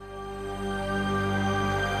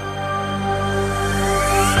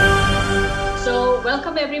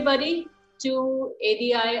everybody to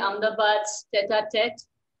ADI Ahmedabad's Tête-à-tête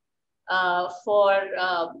for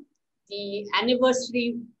the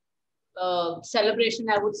anniversary celebration,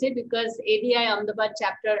 I would say, because ADI Ahmedabad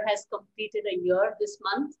chapter has completed a year this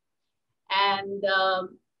month, and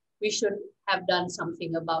we should have done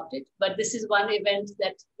something about it. But this is one event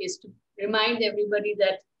that is to remind everybody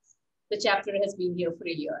that the chapter has been here for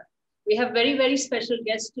a year. We have very, very special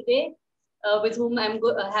guests today with whom I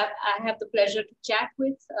have the pleasure to chat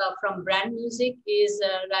with from Brand Musiq is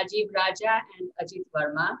Rajeev Raja and Ajit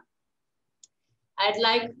Varma. I'd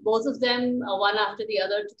like both of them, one after the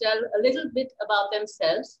other, to tell a little bit about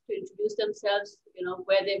themselves, to introduce themselves,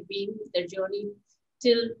 where they've been, their journey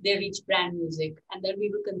till they reach Brand Musiq, and then we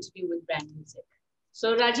will continue with Brand Musiq.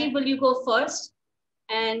 So Rajeev, will you go first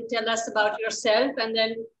and tell us about yourself, and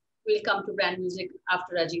then we'll come to Brand Musiq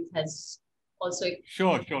after Rajeev has also.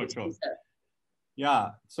 Sure. Yeah,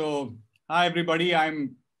 so hi everybody,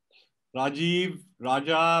 I'm Rajeev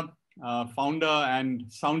Raja, founder and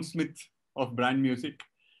Soundsmith of Brand Musiq.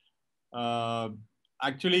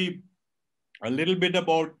 Actually, a little bit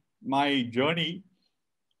about my journey.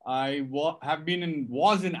 I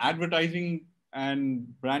was in advertising and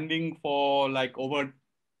branding for like over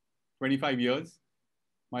 25 years.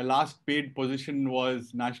 My last paid position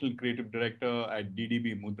was National Creative Director at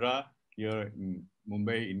DDB Mudra here in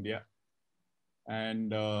Mumbai, India.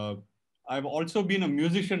 And I've also been a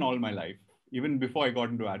musician all my life, even before I got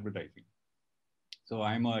into advertising. So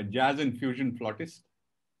I'm a jazz and fusion flautist.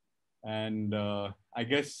 And I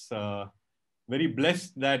guess very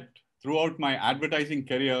blessed that throughout my advertising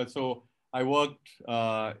career, so I worked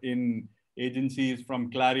in agencies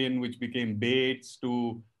from Clarion, which became Bates,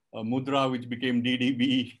 to Mudra, which became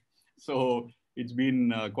DDB. So it's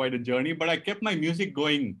been quite a journey, but I kept my music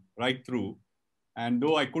going right through. And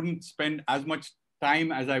though I couldn't spend as much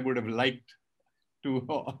time as I would have liked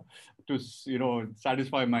to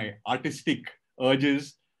satisfy my artistic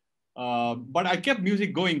urges, but I kept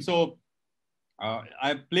music going. So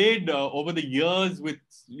I played over the years with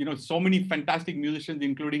so many fantastic musicians,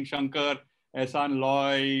 including Shankar, Ehsan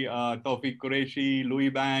Loy, Tawfiq Qureshi, Louis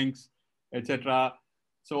Banks, etc.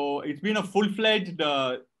 So it's been a full-fledged.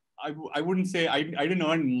 I wouldn't say I didn't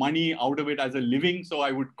earn money out of it as a living, so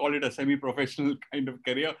I would call it a semi-professional kind of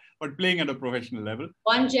career, but playing at a professional level.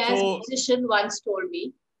 One jazz musician once told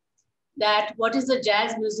me that what is a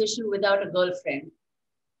jazz musician without a girlfriend?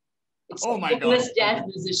 It's a homeless jazz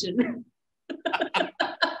musician.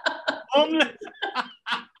 Homeless.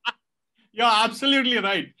 You're absolutely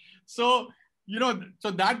right. So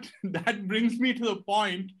so that brings me to the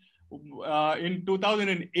point in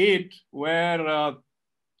 2008 where.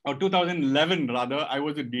 Or 2011 rather, I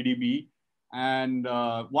was at DDB, and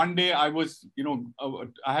one day I was,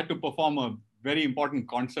 I had to perform a very important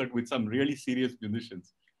concert with some really serious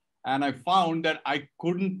musicians, and I found that I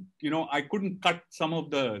couldn't cut some of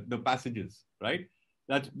the passages, right?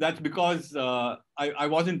 That's because I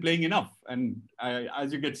wasn't playing enough, and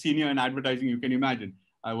as you get senior in advertising, you can imagine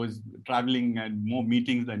I was traveling and more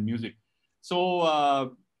meetings than music.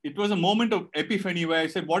 So it was a moment of epiphany where I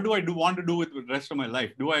said, what do I want to do with the rest of my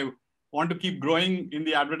life? Do I want to keep growing in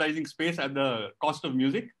the advertising space at the cost of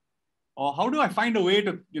music? Or how do I find a way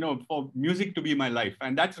to, for music to be my life?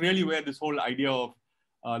 And that's really where this whole idea of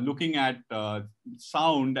looking at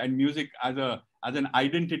sound and music as an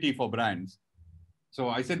identity for brands. So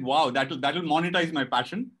I said, wow, that'll monetize my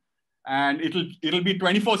passion. And it'll be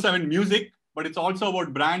 24/7 music, but it's also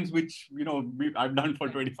about brands, which, I've done for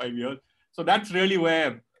 25 years. So that's really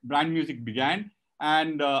where Brand Musiq began.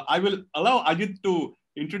 And I will allow Ajit to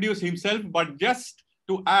introduce himself, but just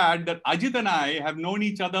to add that Ajit and I have known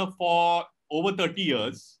each other for over 30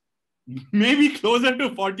 years, maybe closer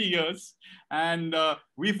to 40 years. And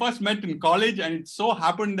we first met in college, and it so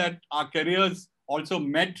happened that our careers also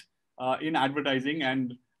met in advertising.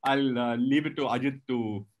 And I'll leave it to Ajit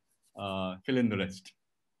to fill in the rest.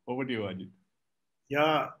 Over to you, Ajit.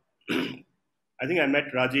 Yeah, I think I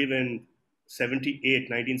met Rajeev in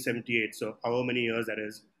 1978, so however many years that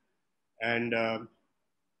is. And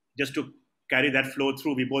just to carry that flow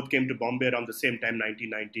through, we both came to Bombay around the same time,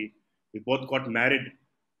 1990. We both got married,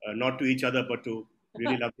 not to each other, but to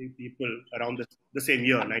really lovely people around the same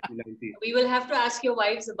year, 1990. We will have to ask your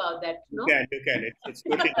wives about that, no? You can. It's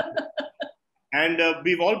totally. And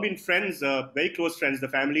we've all been friends, very close friends, the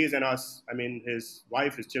families and us. I mean, his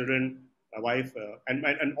wife, his children, my wife,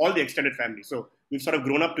 and all the extended family. So we've sort of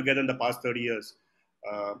grown up together in the past 30 years.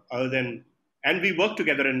 And we worked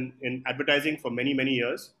together in advertising for many, many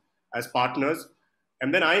years as partners.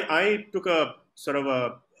 And then I took a sort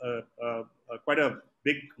of quite a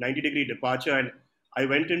big 90-degree departure, and I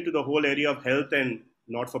went into the whole area of health and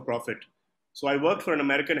not for profit. So I worked for an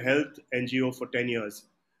American health NGO for 10 years,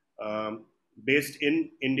 based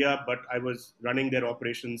in India, but I was running their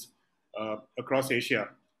operations across Asia.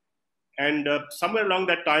 And somewhere along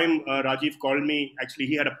that time, Rajeev called me. Actually,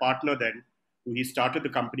 he had a partner then who he started the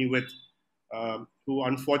company with, who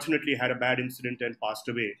unfortunately had a bad incident and passed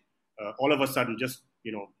away. All of a sudden, just,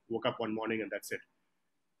 woke up one morning and that's it.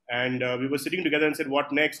 And we were sitting together and said,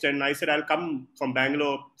 what next? And I said, I'll come from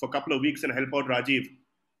Bangalore for a couple of weeks and help out Rajeev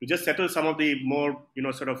to just settle some of the more,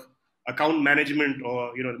 sort of account management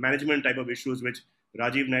or, management type of issues, which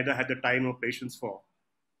Rajeev neither had the time or patience for.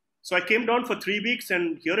 So I came down for 3 weeks,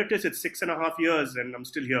 and here it is. It's 6.5 years, and I'm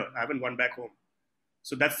still here. I haven't gone back home.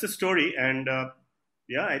 So that's the story. And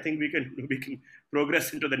yeah, I think we can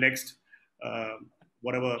progress into the next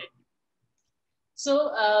whatever.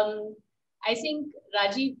 So I think,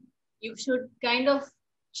 Rajeev, you should kind of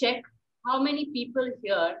check how many people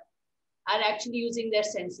here are actually using their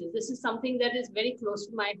senses. This is something that is very close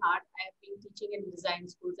to my heart. I have been teaching in design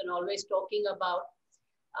schools and always talking about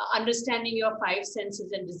understanding your 5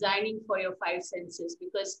 senses and designing for your 5 senses.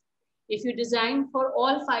 Because if you design for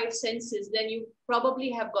all 5 senses, then you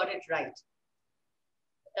probably have got it right.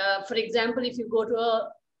 For example, if you go to a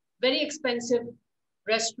very expensive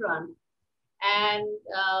restaurant and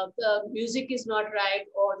the music is not right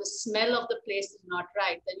or the smell of the place is not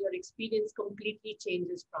right, then your experience completely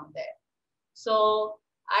changes from there. So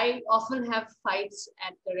I often have fights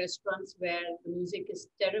at the restaurants where the music is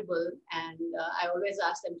terrible, and I always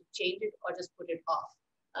ask them to change it or just put it off.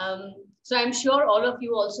 So I'm sure all of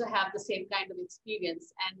you also have the same kind of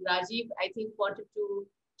experience. And Rajeev, I think, wanted to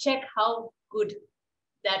check how good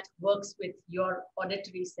that works with your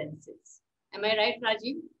auditory senses. Am I right,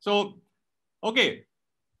 Rajeev? So, okay.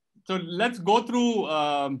 So let's go through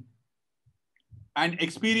an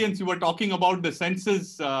experience. You were talking about the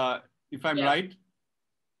senses, if I'm right.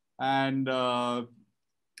 And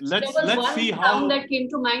let's see how. Sound that came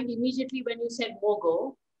to mind immediately when you said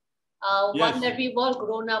MOGO, yes. One that we've all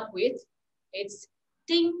grown up with. It's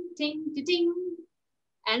ting, ting, ting.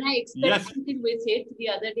 And I experimented with it the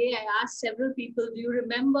other day. I asked several people, do you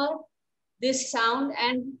remember this sound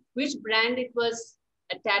and which brand it was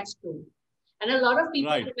attached to? And a lot of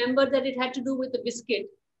people remembered that it had to do with the biscuit,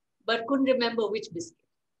 but couldn't remember which biscuit.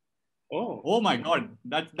 Oh my God.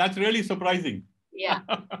 That's really surprising. Yeah.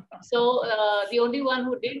 So the only one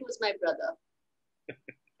who did was my brother.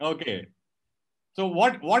 Okay. So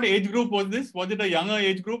what age group was this? Was it a younger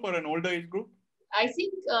age group or an older age group? I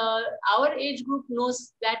think our age group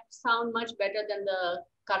knows that sound much better than the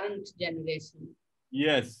current generation.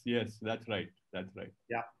 Yes, that's right. That's right.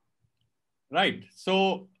 Yeah. Right.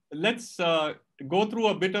 So let's go through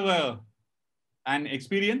a bit of an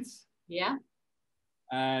experience. Yeah.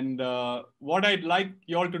 And what I'd like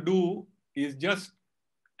you all to do is just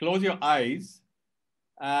close your eyes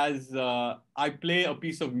as I play a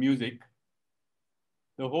piece of music.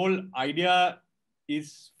 The whole idea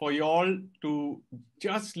is for you all to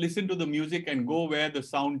just listen to the music and go where the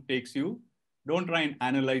sound takes you. Don't try and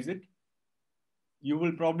analyze it. You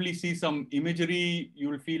will probably see some imagery. You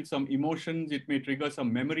will feel some emotions. It may trigger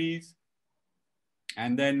some memories.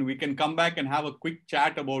 And then we can come back and have a quick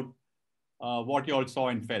chat about what you all saw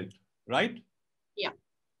and felt, right? Yeah.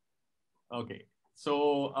 Okay.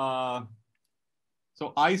 So,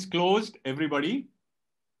 so eyes closed, everybody.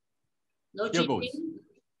 No Here cheating. goes.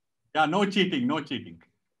 Yeah, no cheating, no cheating.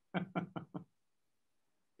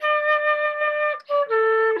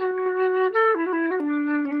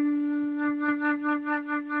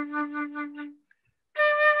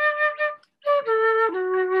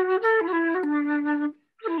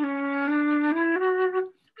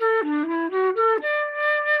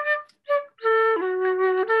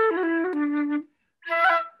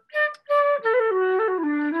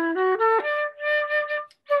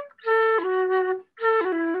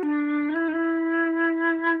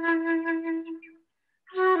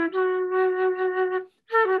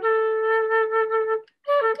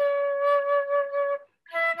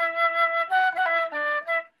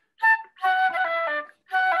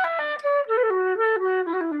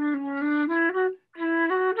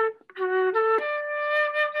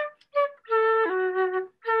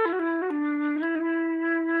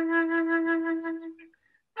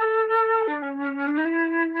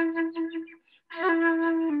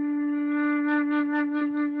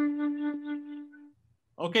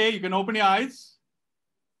 Okay, you can open your eyes.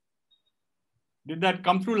 Did that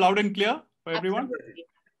come through loud and clear for everyone? Absolutely.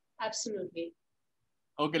 Absolutely.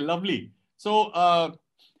 Okay, lovely. So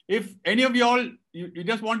if any of y'all, you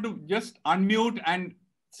just want to just unmute and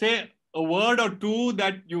say a word or two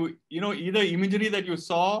that you know, either imagery that you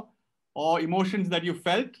saw or emotions that you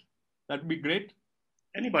felt? That'd be great.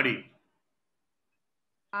 Anybody?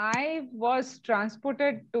 I was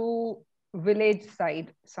transported to village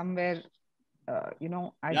side somewhere, I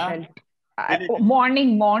felt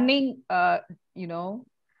morning, morning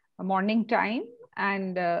time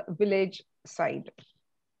and village side.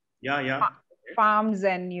 Yeah. Farms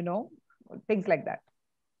and, things like that.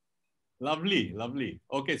 Lovely, lovely.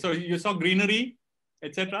 Okay, so you saw greenery,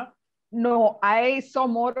 etc.? No, I saw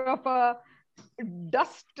more of a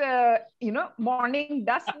dust, morning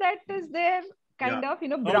dust that is there, kind of,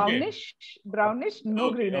 brownish,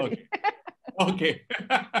 no greenery. Okay.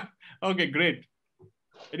 Okay, great.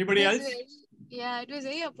 Anybody else? It was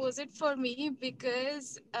very opposite for me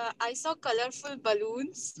because I saw colorful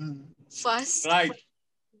balloons first, right?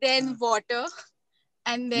 Then water,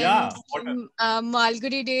 and then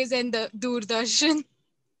Malgudi days and the Doordarshan.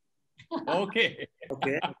 Okay.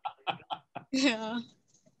 Yeah.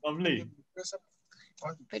 Lovely.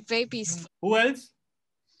 But very peaceful. Who else?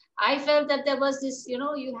 I felt that there was this,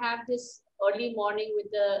 you have this early morning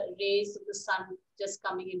with the rays of the sun just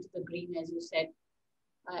coming into the green, as you said,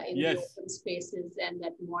 in the open spaces, and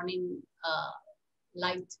that morning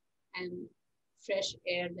light and fresh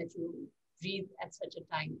air that you breathe at such a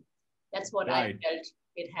time. That's what I felt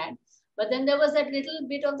it had. But then there was that little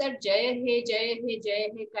bit of that Jaya He, Jaya He, Jaya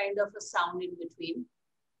He kind of a sound in between.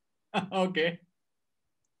 Okay.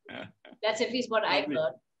 That's at least what I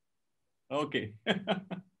heard. Okay.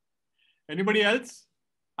 Anybody else?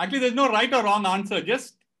 Actually, there's no right or wrong answer.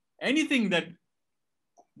 Just anything that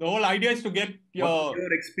the whole idea is to get your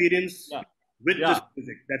experience with this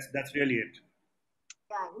music. That's really it.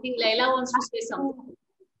 Yeah, I think Laila wants to say something.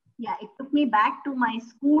 Yeah, it took me back to my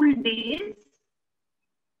school days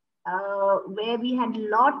where we had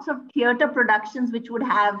lots of theater productions which would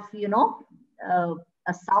have,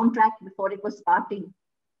 a soundtrack before it was starting.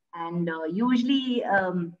 And usually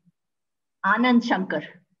Anand Shankar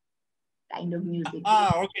kind of music.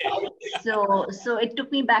 Okay. So it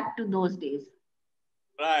took me back to those days.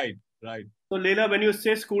 Right. So Leila, when you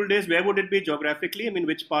say school days, where would it be geographically? I mean,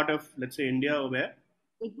 which part of, let's say, India or where?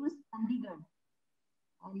 It was Chandigarh.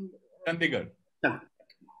 Chandigarh.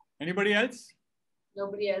 Anybody else?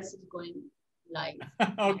 Nobody else is going live.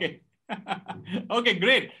 Okay. Okay,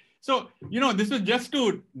 great. So, this was just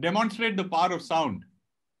to demonstrate the power of sound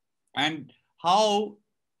and how,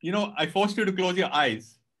 I forced you to close your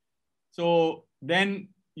eyes. So then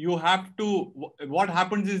you have to, what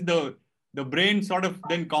happens is the brain sort of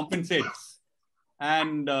then compensates.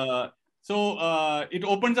 And so it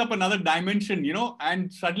opens up another dimension,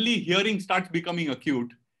 and suddenly hearing starts becoming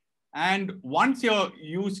acute. And once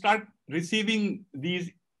you start receiving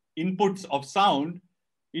these inputs of sound,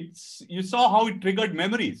 you saw how it triggered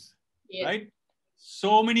memories, right?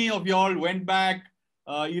 So many of y'all went back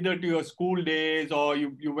either to your school days or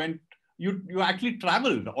you actually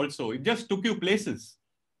traveled also. It just took you places,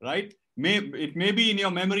 right? It may be in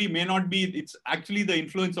your memory, may not be. It's actually the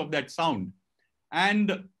influence of that sound.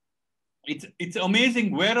 And it's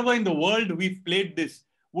amazing wherever in the world we've played this.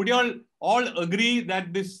 Would you all agree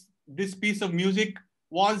that this piece of music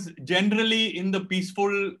was generally in the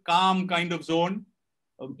peaceful, calm kind of zone?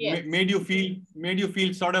 Made you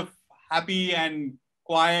feel sort of happy and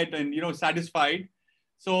quiet and satisfied.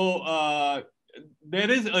 So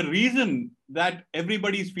there is a reason that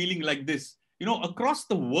everybody is feeling like this. Across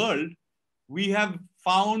the world, we have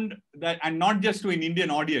found that, and not just to an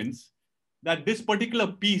Indian audience, that this particular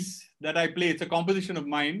piece that I play, it's a composition of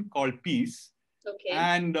mine called Peace. Okay.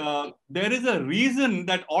 And there is a reason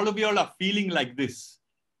that all of you all are feeling like this.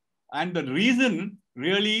 And the reason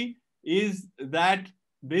really is that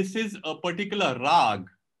this is a particular rag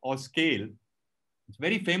or scale. It's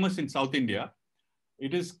very famous in South India.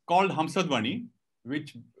 It is called Hamsadvani,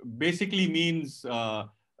 which basically means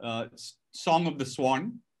Song of the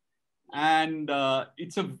Swan. And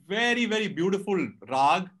it's a very, very beautiful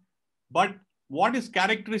rag. But what is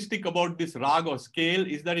characteristic about this rag or scale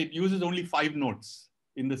is that it uses only 5 notes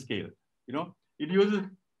in the scale. It uses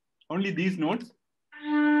only these notes.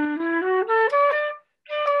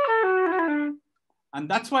 And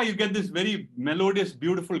that's why you get this very melodious,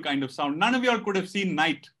 beautiful kind of sound. None of you all could have seen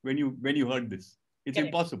night when you heard this. It's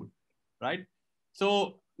impossible, right?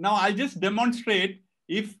 So now I'll just demonstrate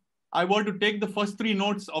if I were to take the first 3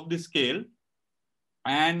 notes of this scale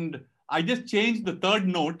and I just change the 3rd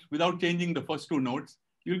note without changing the first 2 notes,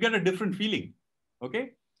 you'll get a different feeling,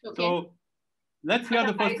 okay? So let's hear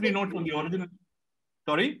the first 3 notes from the original.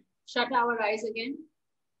 Sorry? Shut our eyes again?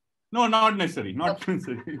 No, not necessary, not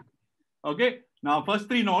necessary. Okay, now first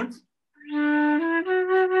 3 notes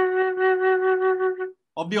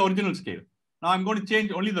of the original scale. Now I'm going to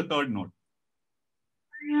change only the third note.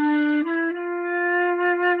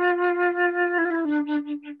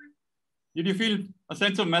 Did you feel a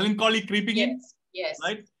sense of melancholy creeping in? Yes.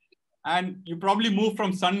 Right? And you probably move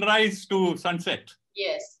from sunrise to sunset.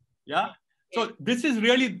 Yes. Yeah. So this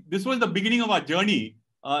was the beginning of our journey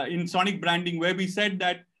in sonic branding, where we said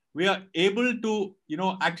that we are able to,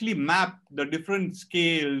 actually map the different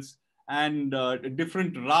scales and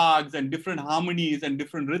different rags and different harmonies and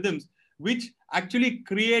different rhythms, which actually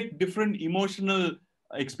create different emotional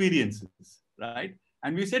experiences, right?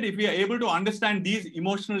 And we said if we are able to understand these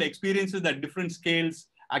emotional experiences that different scales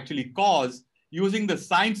actually cause using the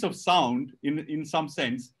science of sound in some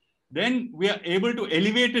sense, then we are able to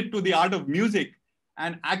elevate it to the art of music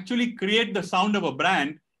and actually create the sound of a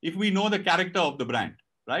brand if we know the character of the brand,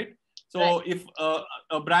 right? So if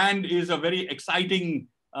a brand is a very exciting,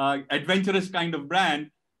 adventurous kind of brand,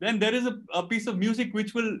 then there is a piece of music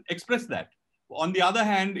which will express that. On the other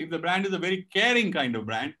hand, if the brand is a very caring kind of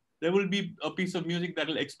brand, there will be a piece of music that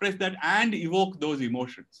will express that and evoke those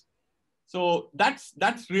emotions. So that's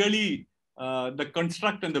really the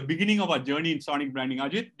construct and the beginning of our journey in sonic branding.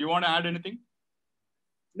 Ajit, do you want to add anything?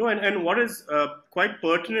 No, and what is quite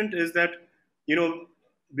pertinent is that,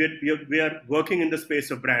 we are working in the space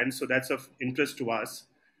of brands, so that's of interest to us.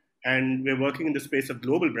 And we're working in the space of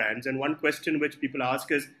global brands. And one question which people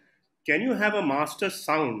ask is, can you have a master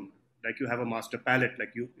sound, like you have a master palette,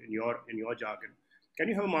 like you in your jargon? Can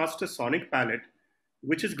you have a master sonic palette,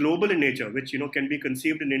 which is global in nature, which can be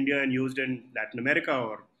conceived in India and used in Latin America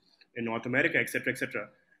or in North America, etc., etc.?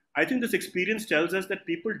 I think this experience tells us that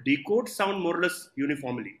people decode sound more or less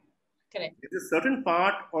uniformly. Correct. There's a certain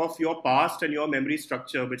part of your past and your memory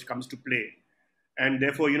structure which comes to play. And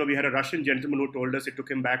therefore, we had a Russian gentleman who told us it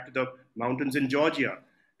took him back to the mountains in Georgia,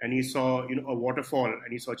 and he saw, a waterfall,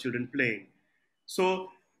 and he saw children playing. So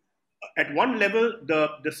at one level,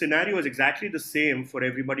 the scenario is exactly the same for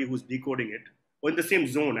everybody who's decoding it, or in the same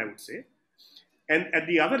zone, I would say. And at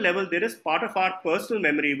the other level, there is part of our personal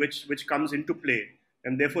memory which comes into play.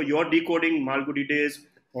 And therefore, you're decoding Malgudi days,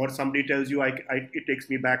 or somebody tells you, it takes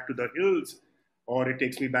me back to the hills, or it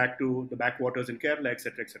takes me back to the backwaters in Kerala,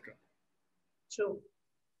 etc., etc. True.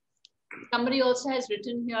 Somebody also has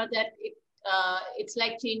written here that it's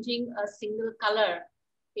like changing a single color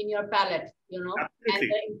in your palette, Absolutely. and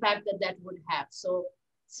the impact that would have. So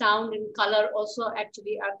sound and color also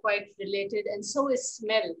actually are quite related, and so is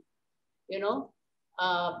smell.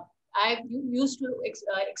 I used to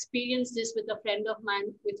experience this with a friend of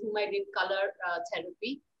mine with whom I did color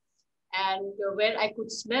therapy, and where I could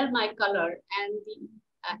smell my color, and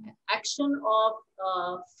the action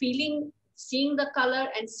of seeing the color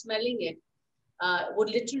and smelling it would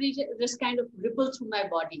literally just kind of ripple through my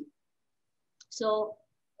body. So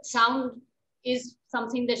sound is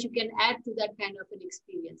something that you can add to that kind of an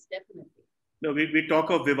experience, definitely. No, we talk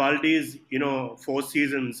of Vivaldi's, four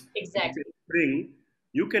seasons. Exactly. In spring,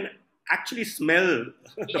 you can actually smell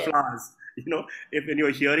the flowers, when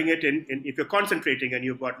you're hearing it, and if you're concentrating and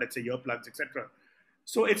you've got, let's say, earplugs, etc.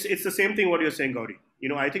 So it's the same thing what you're saying, Gauri.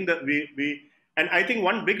 I think that and I think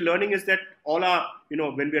one big learning is that all our,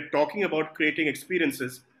 when we're talking about creating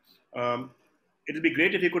experiences, it'll be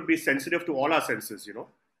great if you could be sensitive to all our senses,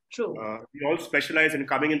 True. We all specialize in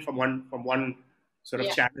coming in from one sort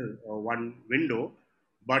of channel or one window.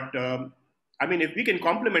 But, if we can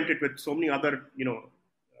complement it with so many other,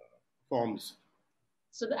 forms.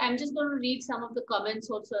 So I'm just going to read some of the comments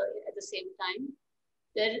also at the same time.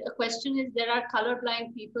 A question is, there are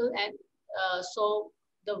colorblind people, and so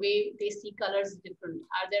the way they see colors is different.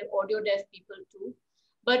 Are there audio deaf people too?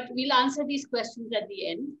 But we'll answer these questions at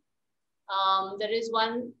the end. There is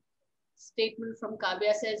one statement from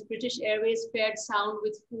Kavya says, British Airways paired sound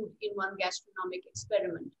with food in one gastronomic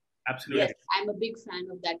experiment. Absolutely. Yes, I'm a big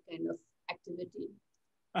fan of that kind of activity.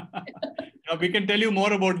 We can tell you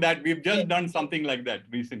more about that. We've just done something like that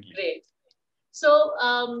recently. Great. So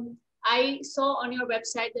I saw on your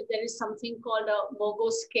website that there is something called a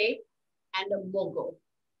MOGO scape and a MOGO,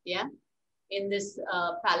 in this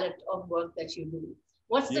palette of work that you do.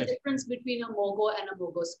 What's the difference between a MOGO and a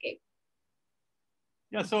MOGO scape?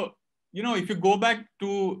 Yeah, so, if you go back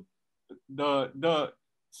to the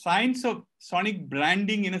science of sonic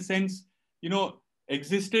branding, in a sense,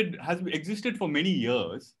 has existed for many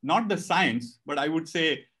years, not the science, but I would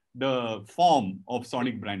say the form of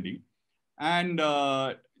sonic branding. And,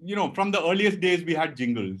 from the earliest days, we had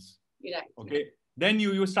jingles. Right. Okay. Then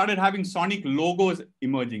you started having sonic logos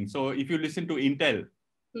emerging. So if you listen to Intel,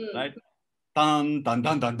 right? Dun, dun,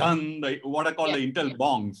 dun, dun, dun, what I call the Intel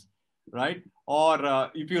bongs, right? Or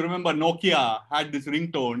if you remember, Nokia had this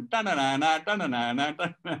ringtone,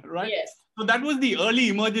 right? Yes. So that was the early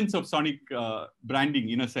emergence of sonic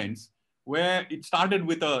branding, in a sense, where it started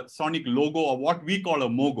with a sonic logo, or what we call a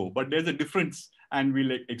MOGO, but there's a difference, and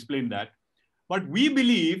we'll explain that. But we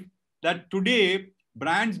believe that today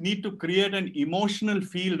brands need to create an emotional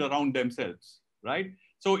field around themselves, right?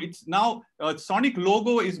 So it's now, a sonic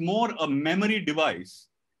logo is more a memory device.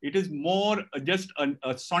 It is more just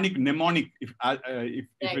a sonic mnemonic, if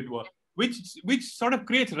it were, which sort of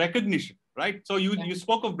creates recognition, right? So you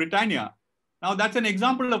spoke of Britannia. Now that's an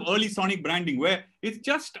example of early sonic branding, where it's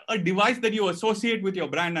just a device that you associate with your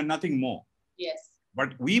brand and nothing more. Yes.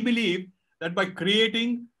 But we believe that by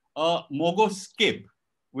creating a MOGO-scape,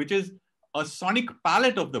 which is a sonic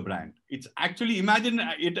palette of the brand, it's actually, imagine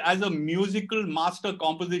it as a musical master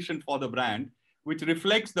composition for the brand, which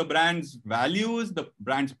reflects the brand's values, the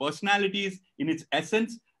brand's personalities, in its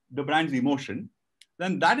essence, the brand's emotion.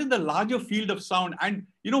 Then that is the larger field of sound. And,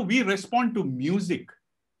 we respond to music,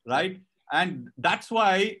 right? And that's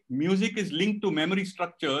why music is linked to memory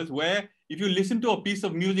structures, where if you listen to a piece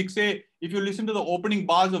of music, say, if you listen to the opening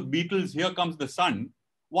bars of Beatles, Here Comes the Sun,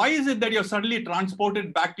 why is it that you're suddenly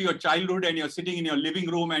transported back to your childhood and you're sitting in your living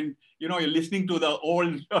room and, you're listening to the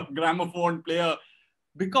old gramophone player?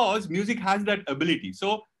 Because music has that ability.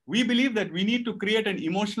 So we believe that we need to create an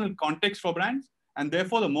emotional context for brands. And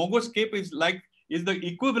therefore the MOGO-scape is the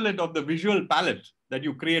equivalent of the visual palette that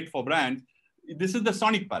you create for brands. This is the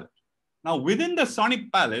sonic palette. Now, within the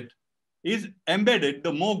sonic palette is embedded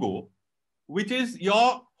the MOGO, which is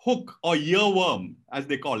your hook or earworm, as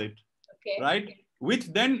they call it, right? Which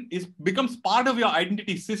then becomes part of your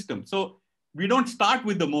identity system. So we don't start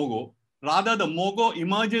with the MOGO. Rather, the MOGO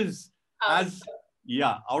emerges as,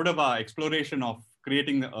 out of our exploration of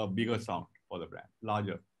creating a bigger sound for the brand,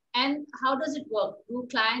 larger. And how does it work? Do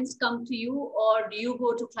clients come to you, or do you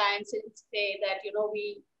go to clients and say that,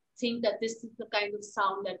 we think that this is the kind of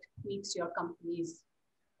sound that meets your company's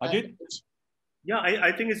Ajit? Yeah,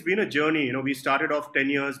 I think it's been a journey. We started off 10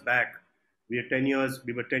 years back. We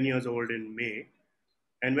were 10 years old in May.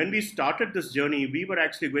 And when we started this journey, we were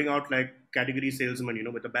actually going out like category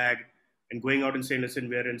salesmen, with a bag, and going out and saying, listen,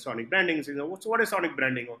 we're in sonic branding. Saying, so what is sonic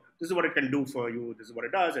branding? Or, this is what it can do for you. This is what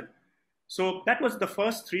it does. And so that was the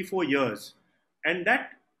first 3-4 years. And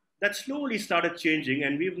that slowly started changing.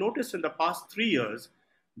 And we've noticed in the past 3 years,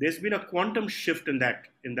 there's been a quantum shift in that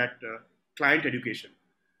client education,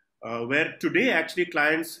 where today actually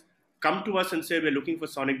clients come to us and say, we're looking for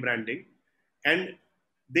sonic branding. And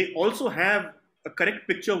they also have a correct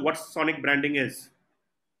picture of what sonic branding is.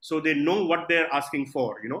 So they know what they're asking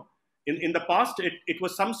for, In the past, it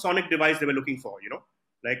was some sonic device they were looking for,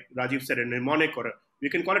 Like Rajeev said, a mnemonic, or we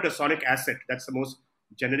can call it a sonic asset. That's the most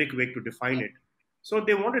generic way to define it. So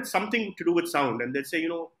they wanted something to do with sound. And they'd say,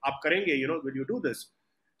 aap karenge, will you do this?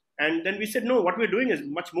 And then we said, no, what we're doing is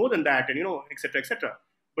much more than that, and, et cetera, et cetera.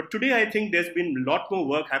 But today, I think there's been a lot more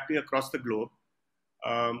work happening across the globe.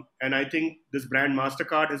 And I think this brand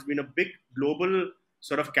MasterCard has been a big global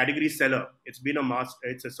sort of category seller. It's been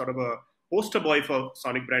it's a sort of a poster boy for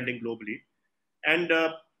sonic branding globally. And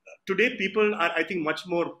today people are, I think, much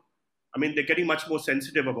more, they're getting much more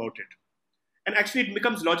sensitive about it. And actually it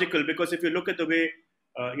becomes logical, because if you look at the way,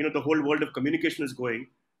 the whole world of communication is going,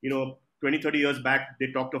 20, 30 years back,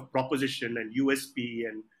 they talked of proposition and USP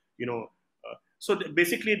and, so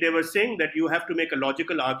basically they were saying that you have to make a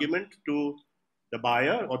logical argument to the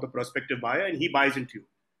buyer or the prospective buyer, and he buys into you.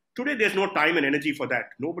 Today, there's no time and energy for that.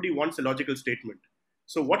 Nobody wants a logical statement.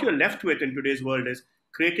 So what you're left with in today's world is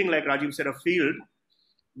creating, like Rajeev said, a field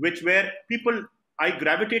where people, I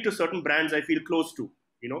gravitate to certain brands I feel close to,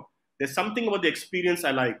 There's something about the experience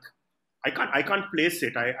I like. I can't place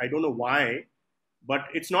it. I don't know why, but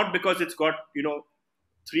it's not because it's got,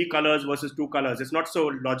 3 colors versus 2 colors. It's not so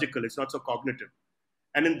logical. It's not so cognitive.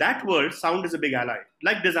 And in that world, sound is a big ally,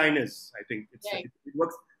 like design is, I think.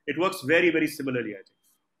 It works very, very similarly, I think.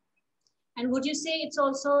 And would you say it's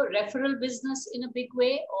also referral business in a big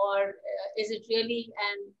way, or is it really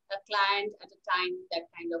a client at a time that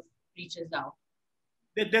kind of reaches out?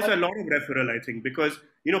 There's a lot of referral, I think, because,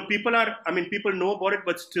 people know about it,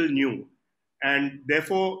 but still new. And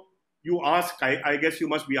therefore, you ask, I guess you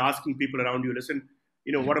must be asking people around you, listen,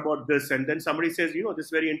 what about this? And then somebody says, this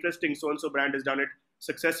is very interesting. So-and-so brand has done it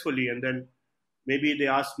successfully. And then maybe they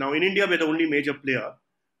ask, now in India, we're the only major player.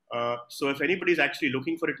 So if anybody's actually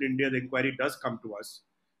looking for it in India, the inquiry does come to us.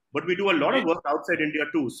 But we do a lot of work outside India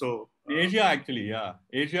too. So Asia, actually, yeah.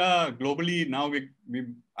 Asia, globally, now we're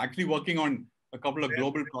actually working on a couple of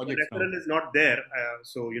global projects. The referral is not there.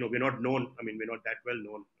 So, we're not known. We're not that well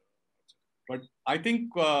known. But I think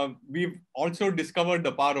we've also discovered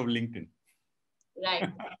the power of LinkedIn.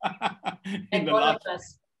 Right. In Like the all last, of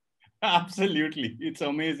us. absolutely. It's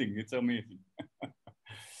amazing. It's amazing.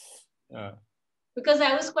 Because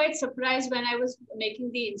I was quite surprised when I was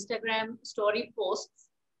making the Instagram story posts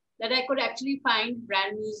that I could actually find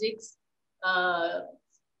Brand Musiq's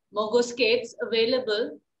MOGO skates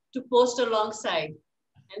available to post alongside.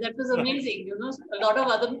 And that was amazing. You know, a lot of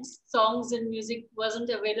other songs and music wasn't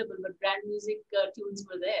available, but Brand Musiq tunes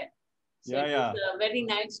were there. So it was very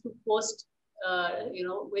nice to post, you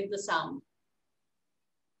know, with the sound.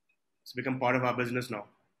 It's become part of our business now.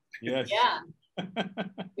 Yes. Yeah.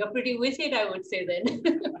 You're pretty with it, I would say then.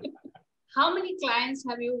 How many clients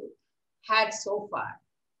have you had so far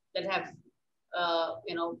that have,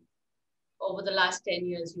 you know, over the last 10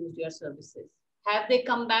 years used your services? Have they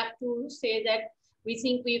come back to say that we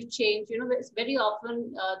think we've changed? You know, it's very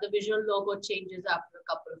often the visual logo changes after a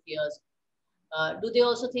couple of years. Do they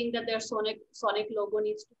also think that their sonic logo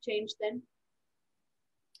needs to change then?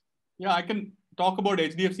 Yeah, I can talk about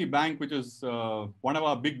HDFC Bank, which is one of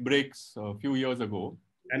our big breaks a few years ago.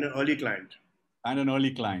 And an early client. And an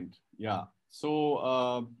early client, yeah.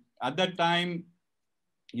 So at that time,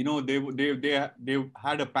 you know, they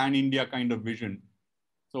had a pan-India kind of vision.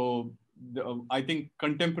 So I think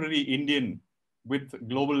contemporary Indian with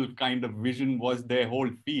global kind of vision was their whole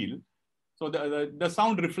feel. So the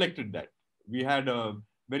sound reflected that. We had a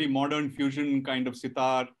very modern fusion kind of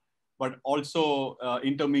sitar, but also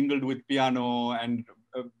intermingled with piano and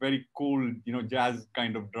very cool, you know, jazz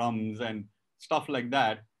kind of drums and stuff like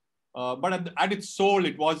that. But at its soul,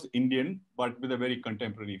 it was Indian, but with a very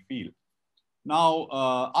contemporary feel. Now,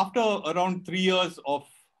 after around 3 years of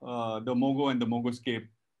the MOGO and the MOGOscape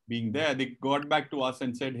being there, they got back to us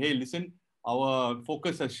and said, hey, listen, our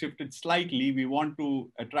focus has shifted slightly. We want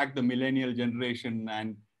to attract the millennial generation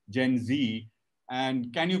and Gen Z.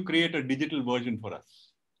 And can you create a digital version for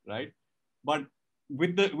us, right? But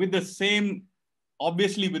with the same,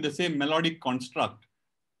 obviously with the same melodic construct.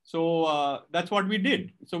 So that's what we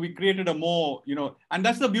did. So we created a more, you know, and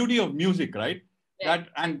that's the beauty of music, right? That,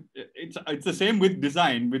 and it's the same with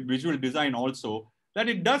design, with visual design also, that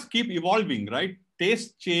it does keep evolving, right?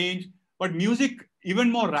 Tastes change, but music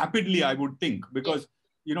even more rapidly, I would think, because,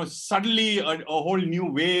 you know, suddenly a whole new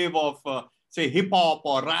wave of, say, hip hop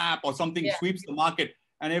or rap or something sweeps the market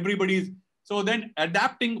and everybody's, so then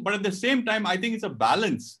adapting, but at the same time, I think it's a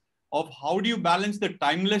balance of how do you balance the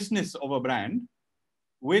timelessness of a brand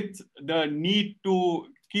with the need to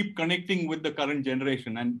keep connecting with the current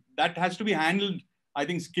generation. And that has to be handled, I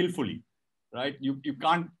think, skillfully, right? You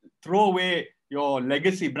can't throw away your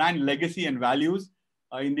legacy, brand legacy and values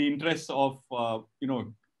in the interests of, you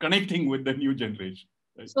know, connecting with the new generation.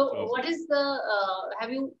 Right? So what is the,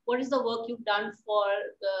 what is the work you've done for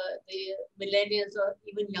the millennials or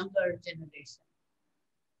even younger generation?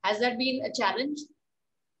 Has that been a challenge?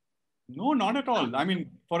 No, not at all. I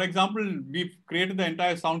mean, for example, we've created the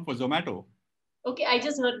entire sound for Zomato. Okay, I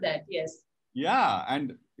just heard that, yes. Yeah,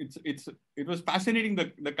 and it was fascinating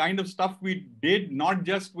the kind of stuff we did, not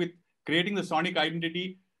just with creating the sonic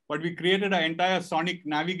identity, but we created an entire sonic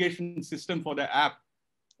navigation system for the app.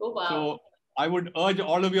 Oh, wow. So I would urge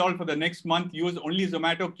all of you all for the next month, use only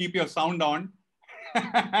Zomato, keep your sound on.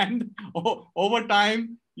 And over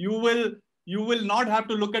time, you will not have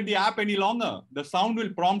to look at the app any longer. The sound will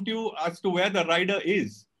prompt you as to where the rider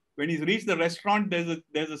is. When he's reached the restaurant,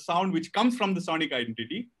 there's a sound which comes from the sonic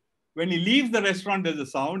identity. When he leaves the restaurant, there's a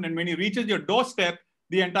sound. And when he reaches your doorstep,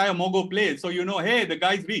 the entire MOGO plays. So you know, hey, the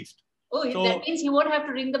guy's reached. Oh, so, that means he won't have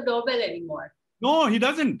to ring the doorbell anymore. No, he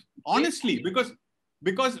doesn't. Honestly,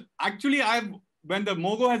 because actually when the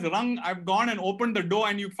MOGO has rung, I've gone and opened the door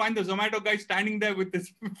and you find the Zomato guy standing there with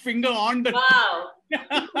his finger on the... Wow.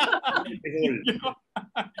 You know?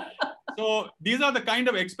 So these are the kind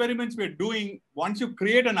of experiments we're doing. Once you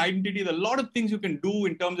create an identity, there's a lot of things you can do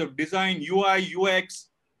in terms of design, UI, UX.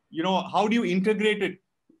 You know, how do you integrate it?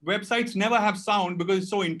 Websites never have sound because it's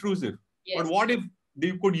so intrusive. Yes. But what if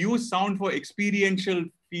you could use sound for experiential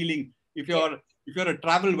feeling? If you're a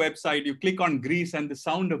travel website, you click on Greece and the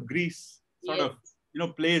sound of Greece sort of, you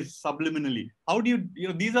know, plays subliminally. How do you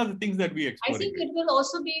know, these are the things that we explore. I think it will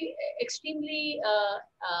also be extremely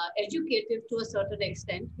educative to a certain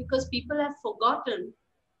extent because people have forgotten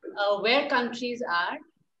where countries are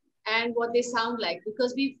and what they sound like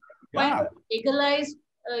because we've kind of equalized,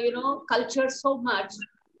 you know, culture so much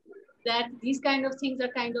that these kind of things are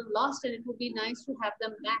kind of lost and it would be nice to have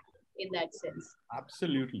them back in that sense.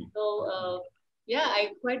 Absolutely. So, yeah, I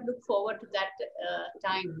quite look forward to that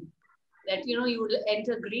time that, you know, you will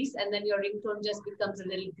enter Greece and then your ringtone just becomes a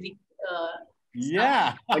little Greek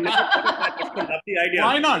Yeah. I never thought of that. That's a lovely idea.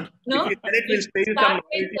 Why not? No, If you sell it, we'll pay you some start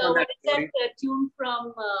with, royalty on what that, is that tune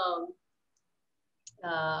from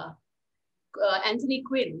Anthony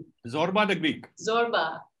Quinn? Zorba the Greek.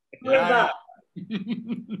 Zorba. Yeah.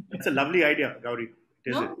 That's a lovely idea, Gauri. It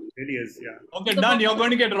is. No? It really is. Yeah. Okay, done. You're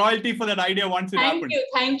going to get royalty for that idea once it happens.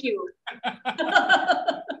 Thank you.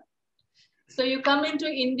 So you come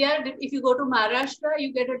into India, if you go to Maharashtra,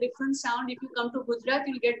 you get a different sound. If you come to Gujarat,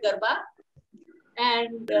 you'll get Garba.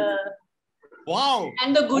 And wow.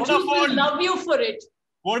 And the Gujus will love you for it.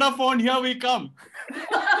 Vodafone, here we come.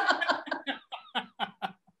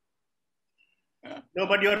 No,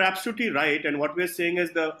 but you're absolutely right. And what we're saying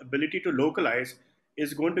is the ability to localize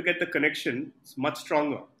is going to get the connection much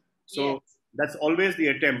stronger. So yes. That's always the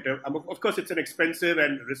attempt. Of course, it's an expensive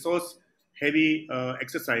and resource-heavy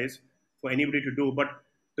exercise for anybody to do. But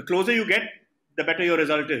the closer you get, the better your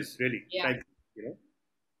result is, really. Yeah. Like,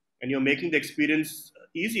 and you're making the experience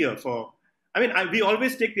easier for. I mean, we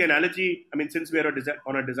always take the analogy. I mean, since we are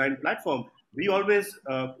on a design platform, we always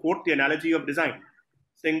quote the analogy of design,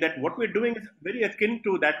 saying that what we're doing is very akin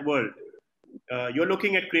to that world. You're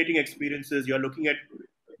looking at creating experiences. You're looking at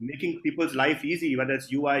making people's life easy, whether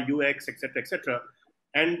it's UI, UX, etc., etc.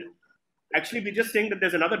 And actually, we're just saying that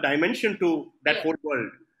there's another dimension to that whole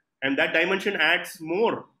world, and that dimension adds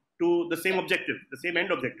more to the same objective, the same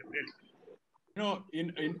end objective, really.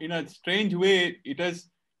 In a strange way, it is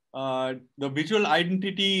the visual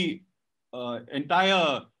identity,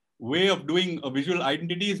 entire way of doing a visual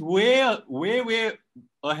identity is way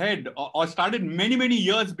ahead, or started many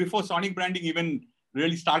years before sonic branding even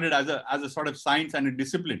really started as a sort of science and a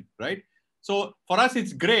discipline, right? So for us,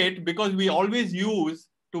 it's great because we always use,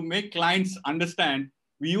 to make clients understand,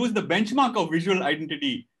 we use the benchmark of visual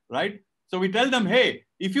identity, right? So we tell them, hey,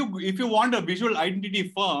 if you want a visual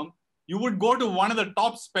identity firm, you would go to one of the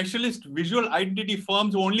top specialist visual identity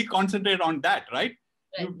firms who only concentrate on that, right?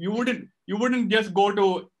 You wouldn't just go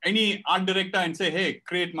to any art director and say, hey,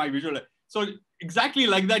 create my visual. So exactly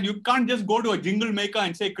like that, you can't just go to a jingle maker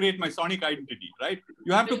and say, create my sonic identity, right?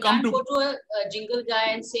 You have to come to... go to a jingle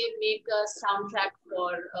guy and say, make a soundtrack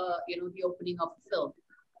for, the opening of a film.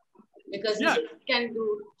 Because he can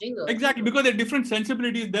do jingles. Exactly, because there are different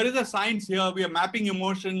sensibilities. There is a science here. We are mapping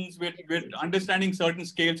emotions. We're understanding certain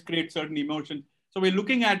scales, create certain emotions. So we're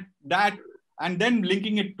looking at that and then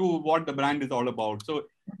linking it to what the brand is all about. So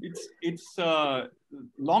it's a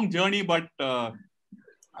long journey, but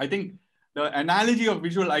I think the analogy of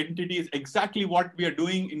visual identity is exactly what we are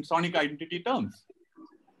doing in sonic identity terms,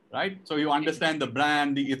 right? So you understand the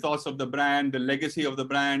brand, the ethos of the brand, the legacy of the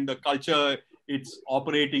brand, the culture it's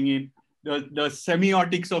operating in, the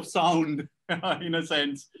semiotics of sound, in a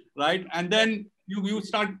sense, right? And then you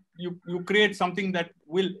create something that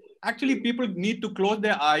will actually, people need to close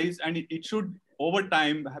their eyes, and it should over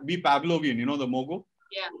time be Pavlovian, the MOGO,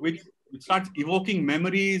 which starts evoking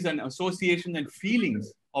memories and associations and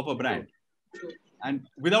feelings of a brand, and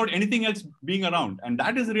without anything else being around. And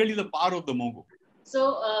that is really the power of the MOGO.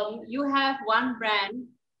 So you have one brand,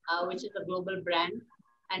 which is a global brand.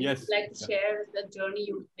 And you'd like to share the journey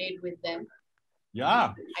you made with them.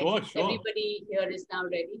 Yeah, sure. Everybody here is now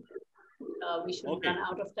ready. We should run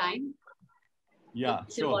out of time. Yeah,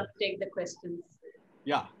 we still want to take the questions.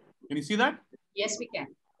 Yeah. Can you see that? Yes, we can.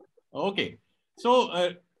 Okay.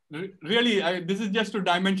 So really, this is just to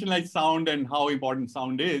dimensionalize sound and how important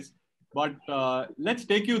sound is. But let's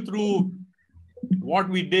take you through what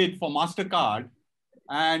we did for MasterCard.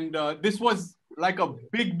 And this was like a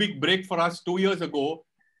big break for us 2 years ago.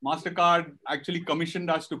 MasterCard actually commissioned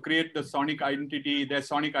us to create their sonic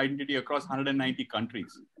identity across 190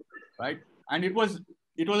 countries, right? And it was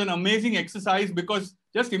an amazing exercise, because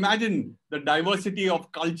just imagine the diversity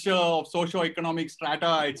of culture, of socio-economic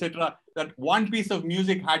strata, etc., that one piece of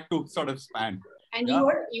music had to sort of span. And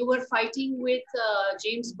you were fighting with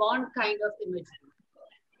James Bond kind of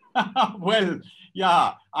imagery. Well,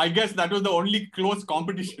 yeah, I guess that was the only close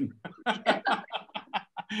competition.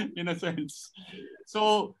 In a sense.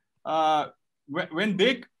 So when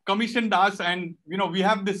they commissioned us, and we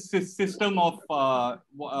have this system of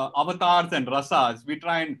avatars and rasas, we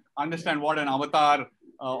try and understand what an avatar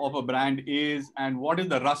of a brand is and what is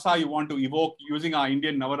the rasa you want to evoke using our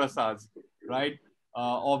Indian Navarasas, right,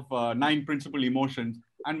 of 9 principal emotions.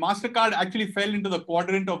 And MasterCard actually fell into the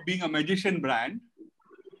quadrant of being a magician brand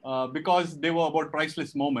because they were about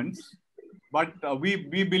priceless moments. But we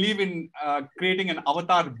believe in creating an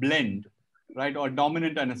avatar blend, right? Or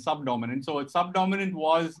dominant and a subdominant. So a subdominant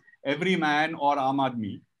was everyman or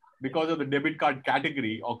Ahmedabad. Because of the debit card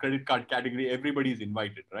category or credit card category, everybody is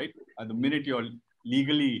invited, right? At the minute you're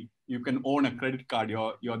legally, you can own a credit card,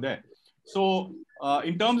 you're there. So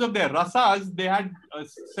in terms of their rasas, they had a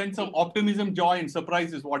sense of optimism, joy, and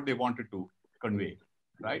surprise is what they wanted to convey,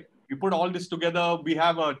 right? We put all this together. We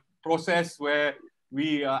have a process where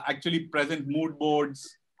we actually present mood boards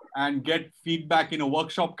and get feedback in a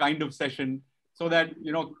workshop kind of session so that,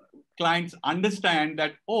 you know, clients understand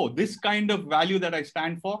that, oh, this kind of value that I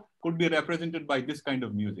stand for could be represented by this kind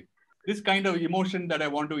of music. This kind of emotion that I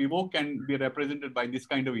want to evoke can be represented by this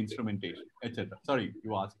kind of instrumentation, etc. Sorry,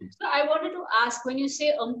 you asked me. So I wanted to ask, when you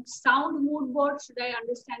say sound mood board, should I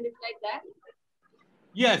understand it like that?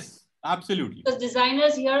 Yes, absolutely. Because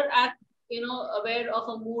designers here are, you know, aware of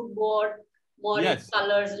a mood board, more Yes.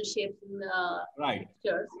 colors and shapes and Right.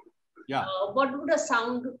 textures. Yeah. What would a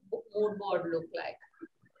sound mood board look like?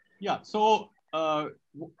 Yeah. So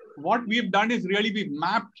what we've done is really we've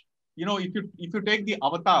mapped, you know, if you take the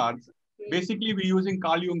avatars, basically we're using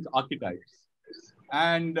Carl Jung's archetypes.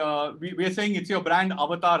 And we're saying it's your brand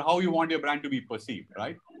avatar, how you want your brand to be perceived,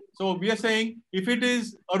 right? So we are saying if it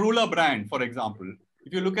is a ruler brand, for example,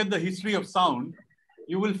 if you look at the history of sound,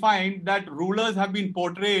 you will find that rulers have been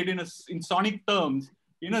portrayed in sonic terms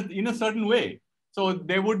in a certain way. So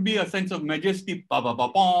there would be a sense of majesty,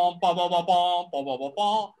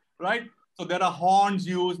 right? So there are horns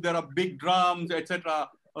used, there are big drums, etc.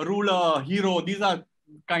 A ruler, hero, these are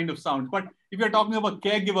kind of sounds. But if you're talking about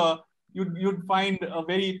caregiver, you'd find a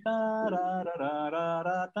very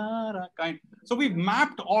kind. So we've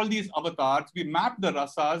mapped all these avatars, we mapped the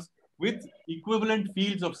rasas with equivalent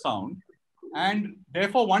fields of sound. And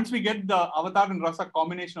therefore, once we get the avatar and rasa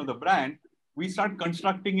combination of the brand, we start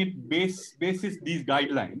constructing it basis these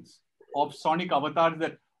guidelines of sonic avatars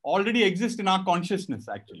that already exist in our consciousness,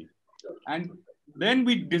 actually. And then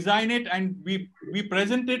we design it and we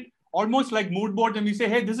present it almost like mood boards, and we say,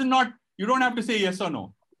 hey, this is not, you don't have to say yes or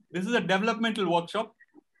no. This is a developmental workshop.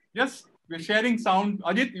 Yes, we're sharing sound.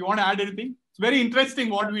 Ajit, you want to add anything? It's very interesting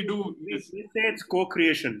what we do. We say it's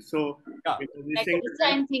co-creation. So yeah. Like a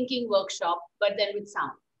design thinking workshop, but then with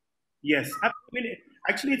sound. Yes. I mean,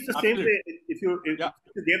 actually, it's the same way. If you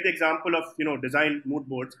gave the example of, you know, design mood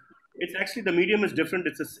boards, it's actually, the medium is different.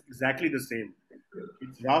 It's exactly the same.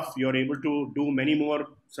 It's rough. You're able to do many more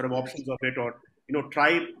sort of options of it, or, you know,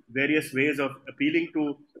 try various ways of appealing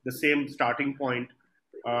to the same starting point.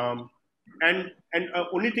 And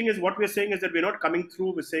only thing is, what we're saying is that we're not coming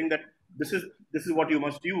through with saying that this is what you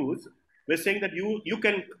must use. We're saying that you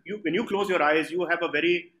when you close your eyes, you have a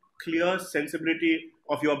very clear sensibility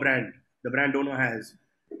of your brand. The brand owner has,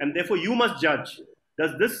 and therefore you must judge: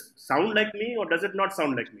 does this sound like me or does it not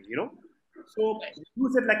sound like me? You know. So we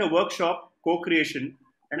use it like a workshop, co-creation,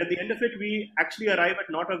 and at the end of it, we actually arrive at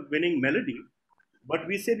not a winning melody, but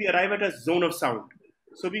we say we arrive at a zone of sound.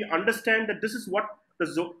 So we understand that this is what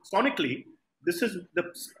sonically, this is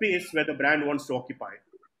the space where the brand wants to occupy.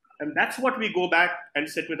 And that's what we go back and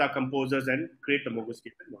sit with our composers and create the MOGO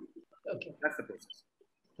scape. Okay. That's the process.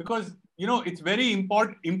 Because, you know, it's very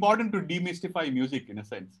important to demystify music in a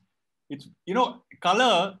sense. It's, you know,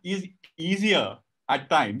 color is easier at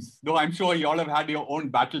times, though I'm sure you all have had your own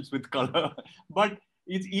battles with color, but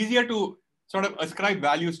it's easier to sort of ascribe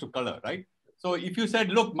values to color, right? So if you said,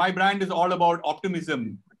 look, my brand is all about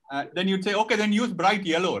optimism, then you'd say, okay, then use bright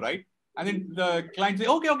yellow, right? And then the client say,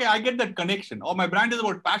 okay, I get that connection. Or my brand is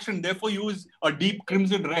about passion, therefore use a deep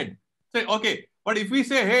crimson red. Say, okay, but if we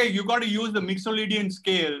say, hey, you got to use the Mixolydian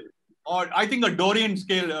scale, or I think a Dorian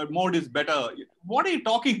scale mode is better. What are you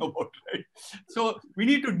talking about, right? So we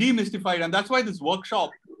need to demystify it. And that's why this workshop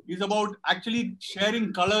is about actually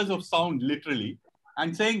sharing colors of sound, literally,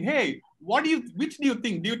 and saying, hey, which do you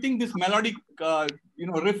think? Do you think this melodic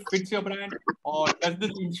riff fits your brand? Or does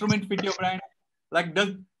this instrument fit your brand? Like,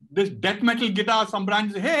 does this death metal guitar, some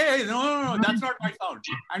brands say, hey, no, that's not my sound.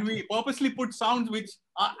 And we purposely put sounds which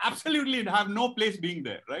absolutely have no place being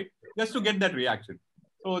there, right? Just to get that reaction.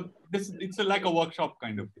 So it's like a workshop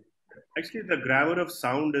kind of thing. Actually, the grammar of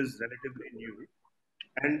sound is relatively new.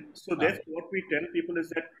 And so therefore, what we tell people is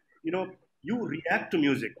that, you know, you react to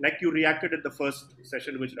music like you reacted at the first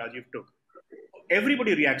session which Rajeev took.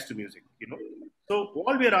 Everybody reacts to music, you know. So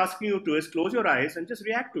all we are asking you to is close your eyes and just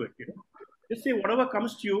react to it, you know. Just say whatever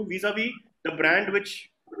comes to you vis-a-vis the brand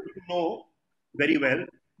which you know very well.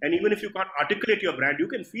 And even if you can't articulate your brand, you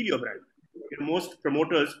can feel your brand. You know, most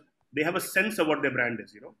promoters, they have a sense of what their brand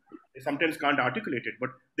is, you know. They sometimes can't articulate it, but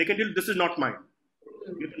they can tell, this is not mine.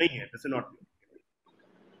 This is not me.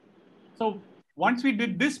 So once we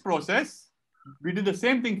did this process, we did the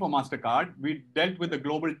same thing for MasterCard. We dealt with a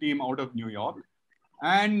global team out of New York.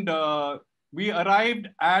 And we arrived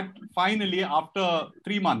at, finally, after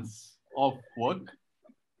 3 months of work,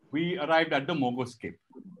 we arrived at the MOGO scape,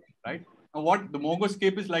 right? what the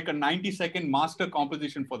MOGOscape is like a 90-second master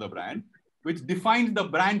composition for the brand, which defines the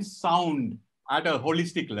brand's sound at a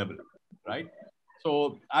holistic level, right?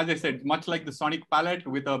 So as I said, much like the sonic palette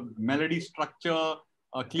with a melody structure,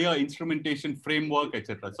 a clear instrumentation framework,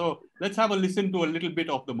 etc. So let's have a listen to a little bit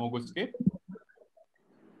of the MOGOscape.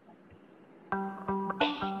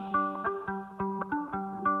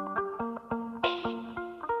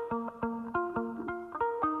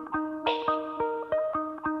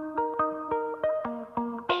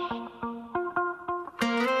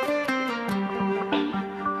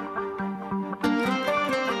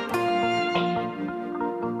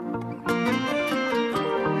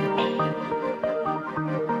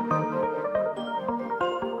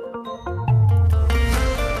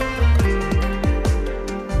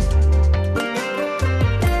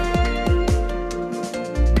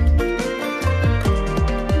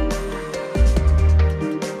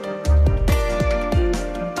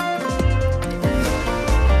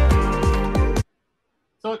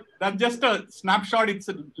 That's just a snapshot. It's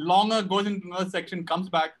longer, goes into another section, comes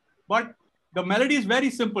back. But the melody is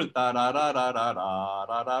very simple. But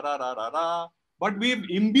we've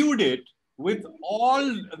imbued it with all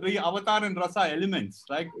the avatar and rasa elements,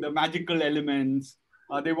 like the magical elements.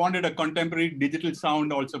 They wanted a contemporary digital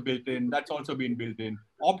sound also built in. That's also been built in.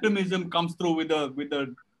 Optimism comes through with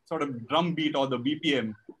the sort of drum beat or the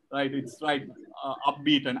BPM, right? It's like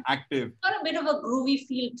upbeat and active. Got a bit of a groovy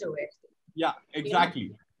feel to it. Yeah, exactly.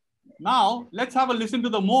 Yeah. Now, let's have a listen to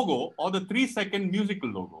the MOGO, or the 3-second musical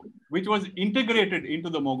logo, which was integrated into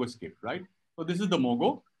the MOGOscape, right? So this is the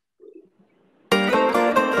MOGO.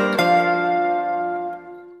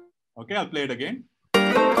 Okay, I'll play it again.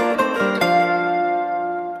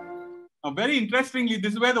 Now, very interestingly,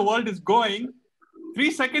 this is where the world is going. 3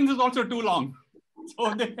 seconds is also too long.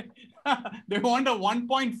 So they want a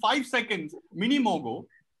 1.5 seconds mini MOGO,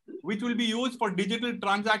 which will be used for digital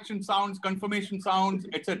transaction sounds, confirmation sounds,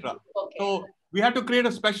 etc. Okay. So we had to create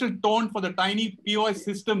a special tone for the tiny POS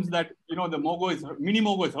systems that, you know, the mini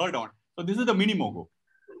MOGO is heard on. So this is the mini MOGO.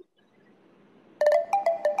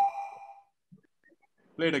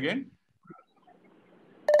 Play it again.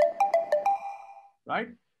 Right?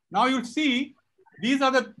 Now you'll see these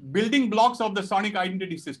are the building blocks of the sonic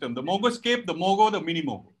identity system: the MOGOscape, the MOGO, the mini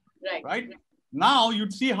MOGO. Right? Now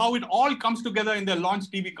you'd see how it all comes together in their launch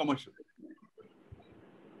TV commercial.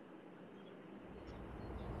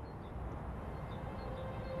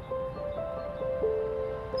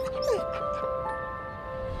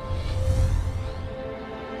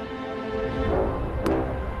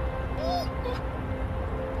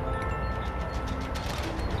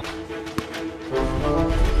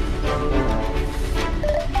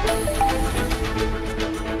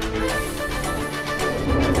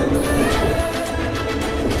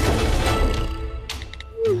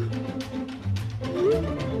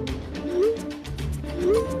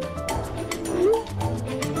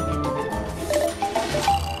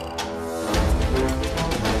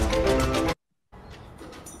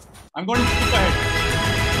 I'm going to skip ahead.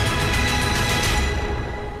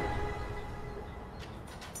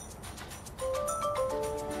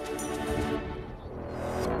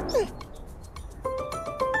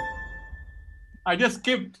 I just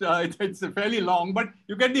skipped. It's fairly long, but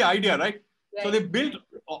you get the idea, right? So they built,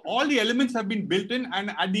 all the elements have been built in,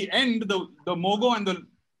 and at the end, the MOGO and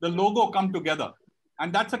the logo come together.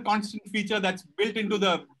 And that's a constant feature that's built into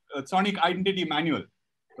the Sonic Identity Manual,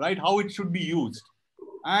 right? How it should be used.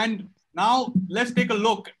 And now let's take a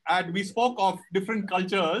look at, we spoke of different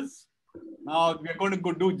cultures. Now we're going to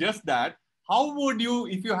go do just that. How would you,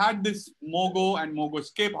 if you had this MOGO and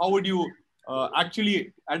MOGOscape, how would you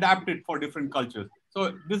actually adapt it for different cultures?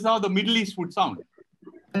 So this is how the Middle East would sound.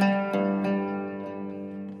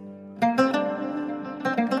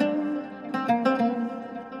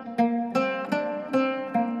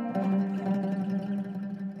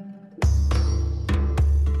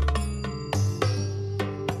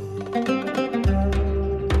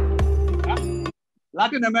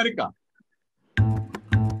 Latin America.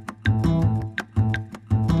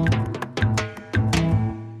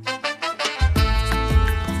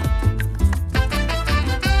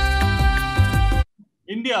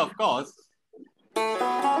 India, of course.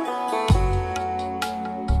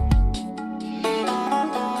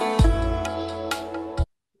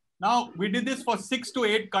 Now, we did this for 6 to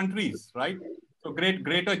 8 countries, right? So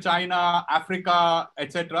Greater China, Africa,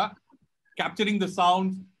 etc., capturing the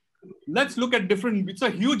sounds. Let's look at different, it's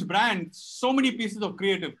a huge brand, so many pieces of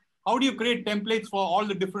creative. How do you create templates for all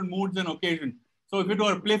the different moods and occasions? So if it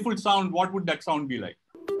were a playful sound, what would that sound be like?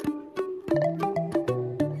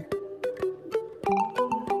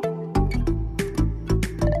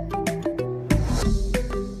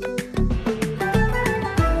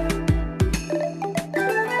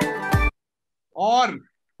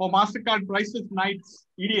 for MasterCard Priceless Nights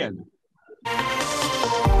EDL.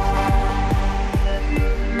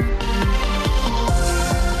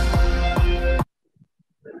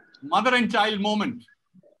 Mother and child moment.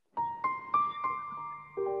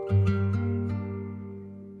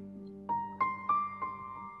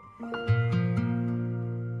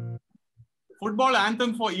 Football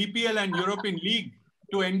anthem for EPL and European League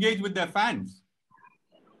to engage with their fans.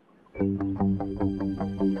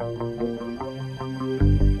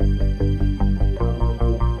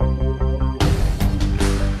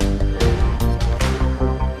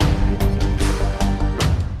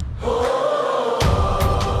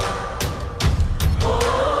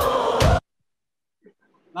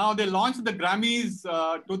 Now they launched the Grammys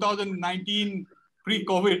 2019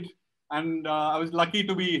 pre-COVID, and I was lucky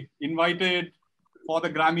to be invited for the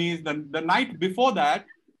Grammys. The night before that,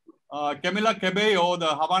 Camila Cabello, the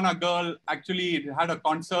Havana girl, actually had a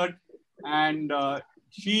concert, and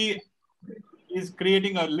she is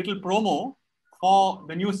creating a little promo for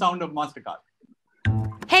the new sound of MasterCard.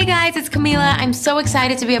 Hey guys, it's Camila. I'm so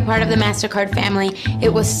excited to be a part of the MasterCard family.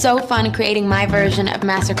 It was so fun creating my version of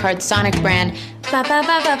MasterCard's Sonic brand. Ba, ba,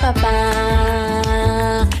 ba, ba, ba,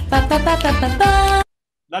 ba. Ba, ba, ba, ba, ba, ba.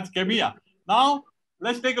 That's Camila. Now,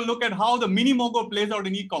 let's take a look at how the mini MOGO plays out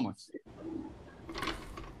in e-commerce.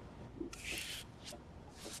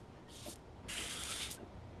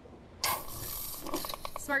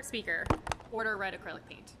 Smart speaker. Order red acrylic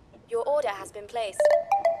paint. Your order has been placed.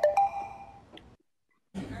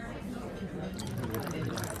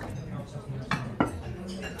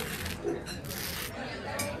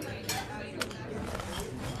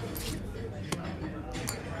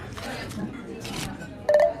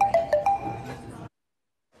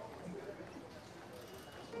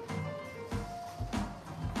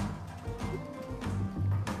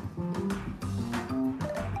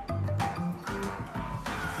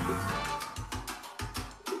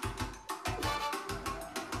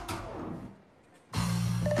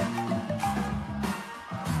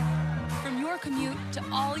 Commute to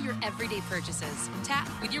all your everyday purchases. Tap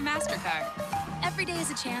with your MasterCard. Every day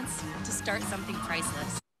is a chance to start something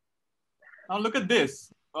priceless. Now look at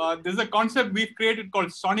this. There's a concept we've created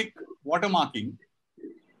called sonic watermarking,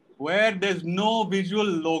 where there's no visual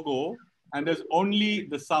logo and there's only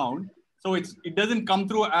the sound. So it doesn't come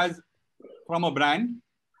through as from a brand,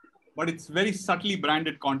 but it's very subtly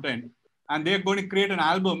branded content. And they're going to create an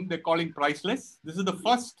album they're calling Priceless. This is the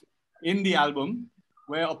first in the album,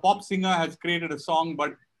 where a pop singer has created a song,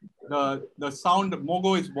 but the sound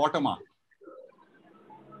MOGO is watermarked.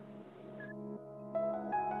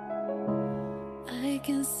 I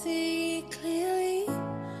can see clearly,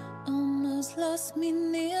 almost lost me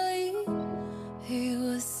nearly. He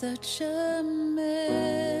was such a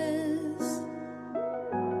mess.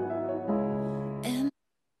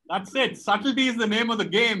 That's it. Subtlety is the name of the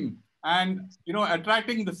game. And,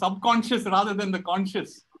 attracting the subconscious rather than the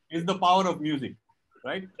conscious is the power of music.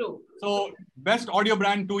 Right? True. So best audio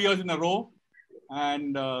brand 2 years in a row.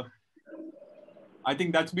 And I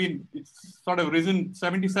think it's sort of risen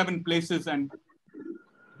 77 places and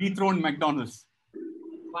dethroned McDonald's.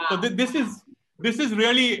 Wow. So this is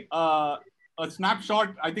really a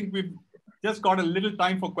snapshot. I think we've just got a little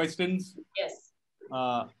time for questions. Yes.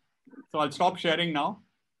 So I'll stop sharing now.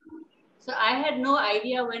 So I had no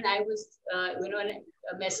idea when I was, when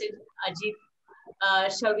a message, Ajit,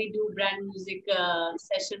 shall we do Brand Musiq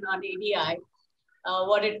session on ADI,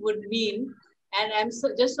 what it would mean. And I'm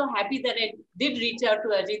just so happy that I did reach out to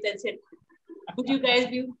Ajit and said, would you guys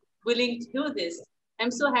be willing to do this?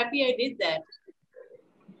 I'm so happy I did that.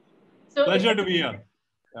 So pleasure to be here.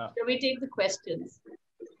 Yeah. Shall we take the questions?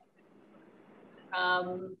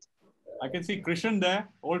 I can see Krishan there,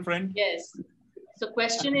 old friend. Yes. So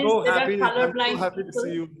question is, I'm so colorblind happy to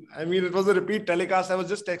see you. I mean, it was a repeat telecast. I was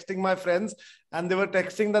just texting my friends and they were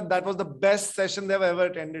texting that was the best session they've ever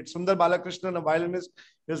attended. Sundar Balakrishnan, a violinist,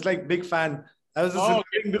 is like big fan. I was just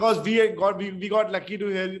repeating because we got lucky to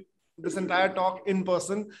hear this entire talk in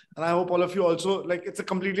person. And I hope all of you also, like, it's a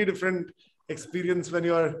completely different experience when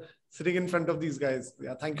you're sitting in front of these guys.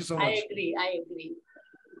 Yeah, thank you so much. I agree.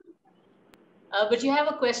 But you have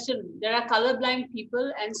a question. There are colorblind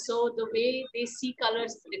people, and so the way they see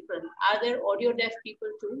colors is different. Are there audio deaf people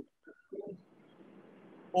too?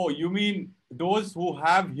 Oh, you mean those who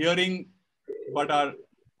have hearing but are...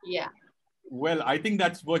 Yeah. Well, I think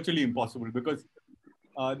that's virtually impossible because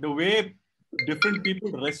the way different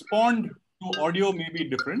people respond to audio may be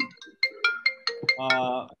different.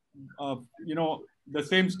 The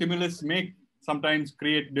same stimulus may sometimes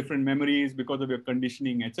create different memories because of your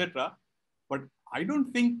conditioning, etc. But I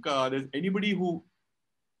don't think there's anybody who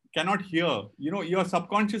cannot hear, you're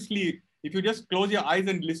subconsciously, if you just close your eyes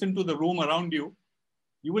and listen to the room around you,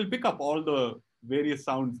 you will pick up all the various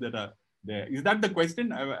sounds that are there. Is that the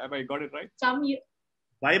question? Have I got it right?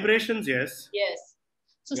 Vibrations, yes. Yes.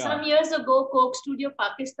 So some years ago, Coke Studio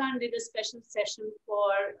Pakistan did a special session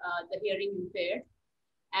for the hearing impaired.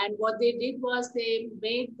 And what they did was they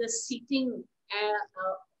made the seating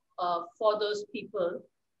for those people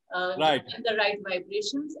the right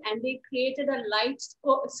vibrations, and they created a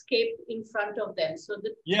lightscape in front of them. So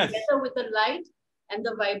that together with the light and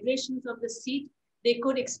the vibrations of the seat, they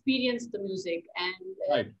could experience the music,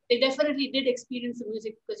 and they definitely did experience the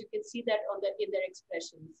music, because you can see that in their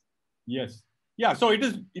expressions. Yes. Yeah. So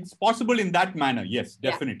it's possible in that manner. Yes,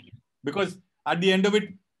 definitely. Because at the end of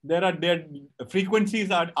it, there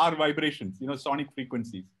frequencies are vibrations, sonic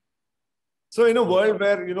frequencies. So in a world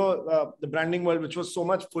where, the branding world, which was so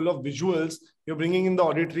much full of visuals, you're bringing in the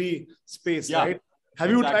auditory space, right? Have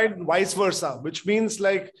you tried vice versa, which means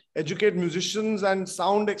like educate musicians and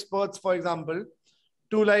sound experts, for example,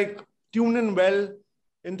 to like tune in well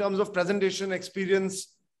in terms of presentation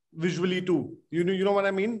experience visually too? You know what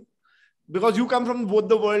I mean? Because you come from both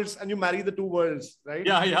the worlds and you marry the two worlds, right?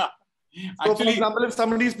 Yeah. So for example, if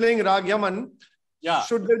somebody is playing Rag Yaman,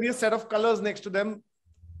 should there be a set of colors next to them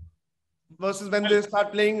versus when they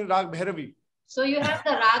start playing Rag Bhairavi? So you have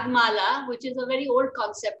the Rag Mala, which is a very old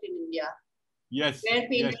concept in India. Yes. Where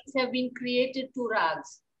paintings have been created to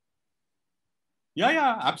rags.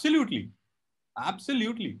 Yeah, absolutely.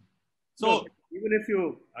 Absolutely. So even if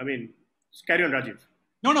carry on, Rajeev.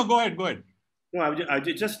 No, go ahead. No,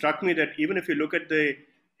 it just struck me that even if you look at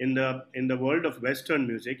in the world of Western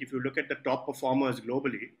music, if you look at the top performers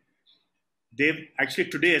globally, they've actually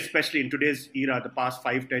today, especially in today's era, the past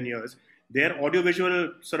 5-10 years, they're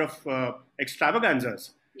audiovisual sort of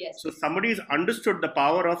extravaganzas. Yes. So somebody's understood the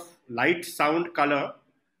power of light, sound, color,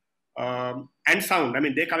 and sound. I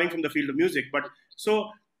mean, they're coming from the field of music, but so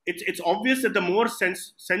it's obvious that the more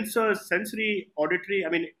sensory,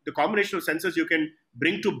 auditory, the combination of senses you can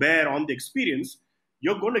bring to bear on the experience,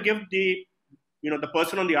 you're going to give the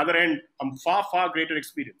person on the other end a far, far greater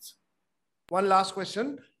experience. One last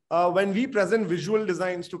question. When we present visual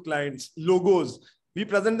designs to clients, logos, we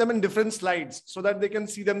present them in different slides so that they can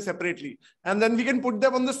see them separately. And then we can put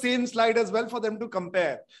them on the same slide as well for them to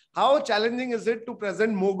compare. How challenging is it to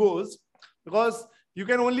present MOGOs? Because you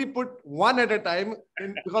can only put one at a time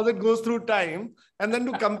because it goes through time, and then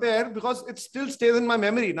to compare because it still stays in my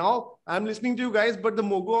memory. Now I'm listening to you guys, but the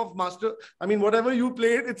MOGO of master, whatever you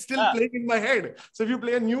played, it's still playing in my head. So if you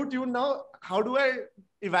play a new tune now, how do I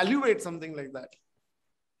evaluate something like that?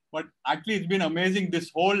 But actually, it's been amazing, this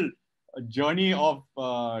whole journey of,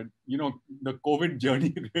 the COVID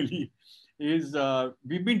journey really is,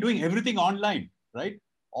 we've been doing everything online, right?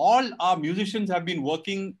 All our musicians have been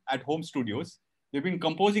working at home studios. They've been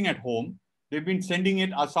composing at home. They've been sending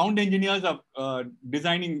it. Our sound engineers are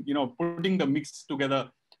designing, putting the mix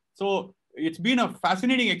together. So it's been a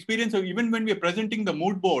fascinating experience. So even when we're presenting the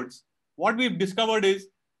mood boards, what we've discovered is,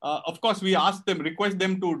 of course, we request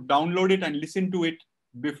them to download it and listen to it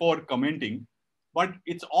before commenting. But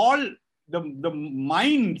it's all the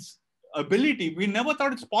mind's ability. We never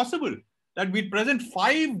thought it's possible that we'd present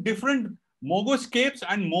 5 different MOGOscapes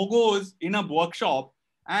and MOGOs in a workshop,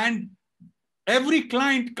 and every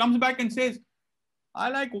client comes back and says, I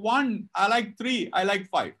like 1, I like 3, I like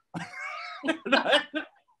 5.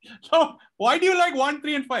 So why do you like 1,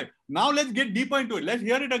 3, and 5? Now let's get deeper into it. Let's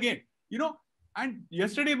hear it again. And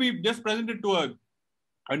yesterday we just presented to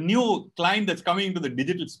a new client that's coming into the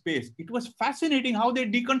digital space. It was fascinating how they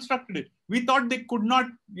deconstructed it. We thought they could not,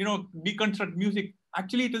 deconstruct music.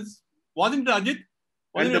 Actually, wasn't it, Ajit?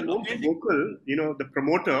 And the most vocal, the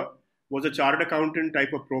promoter was a chartered accountant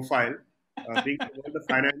type of profile, being in the world of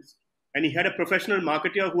finance. And he had a professional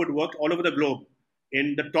marketer who had worked all over the globe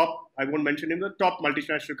in the top, I won't mention him, the top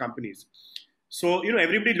multinational companies. So,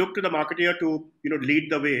 everybody looked to the marketer to, lead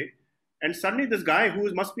the way. And suddenly this guy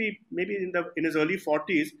who must be maybe in his early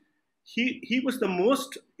 40s, he was the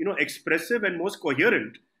most, expressive and most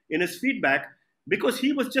coherent in his feedback, because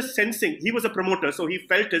he was just sensing. He was a promoter, so he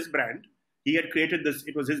felt his brand. He had created this,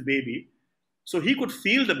 it was his baby. So he could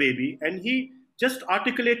feel the baby, and he just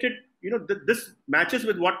articulated, this matches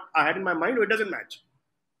with what I had in my mind, or it doesn't match.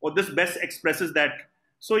 Or this best expresses that.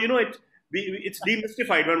 So, it's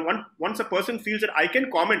demystified when once a person feels that I can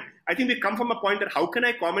comment. I think we come from a point that how can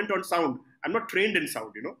I comment on sound? I'm not trained in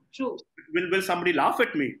sound, True. Will somebody laugh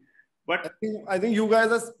at me? But I think you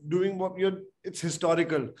guys are doing what it's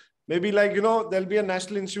historical. Maybe there'll be a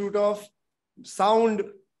National Institute of Sound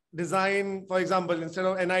design, for example, instead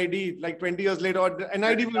of NID, like 20 years later, or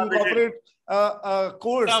NID will incorporate a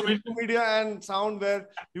course in media and sound where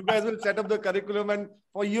you guys will set up the curriculum, and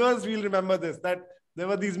for years we'll remember this, that there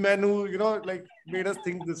were these men who, like made us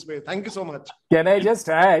think this way. Thank you so much. Can I just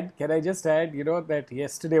add, that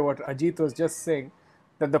yesterday what Ajit was just saying,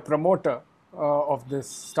 that the promoter of this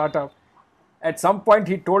startup, at some point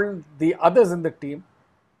he told the others in the team,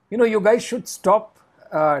 you guys should stop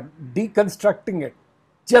deconstructing it.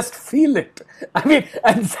 Just feel it. I mean,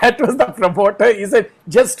 and that was the promoter. He said,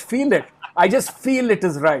 just feel it. I just feel it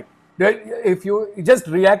is right. If you just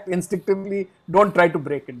react instinctively, don't try to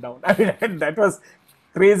break it down. I mean, that was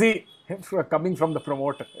crazy coming from the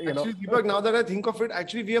promoter. Actually, Deepak, now that I think of it,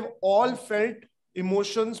 actually, we have all felt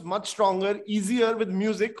emotions much stronger, easier with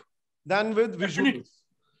music than with visuals.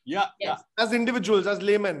 Yeah. As individuals, as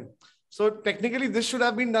laymen. So technically, this should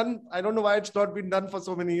have been done. I don't know why it's not been done for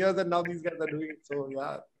so many years, and now these guys are doing it. So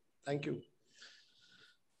yeah, thank you.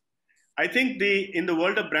 I think in the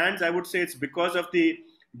world of brands, I would say it's because of the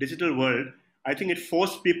digital world. I think it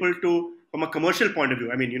forced people to, from a commercial point of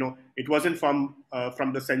view. I mean, it wasn't from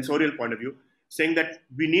the sensorial point of view, saying that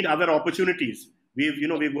we need other opportunities.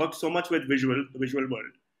 We've worked so much with the visual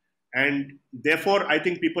world, and therefore I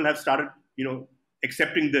think people have started,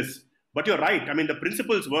 accepting this. But you're right. I mean, the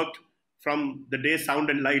principles worked from the day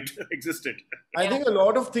sound and light existed. I think a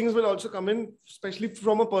lot of things will also come in, especially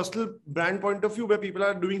from a personal brand point of view, where people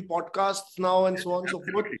are doing podcasts now and so on and so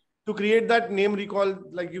forth, to create that name recall,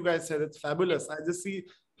 like you guys said. It's fabulous. I just see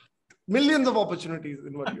millions of opportunities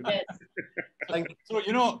in what you do. Yes. Thank you.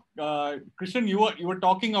 So, Christian, you were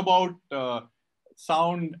talking about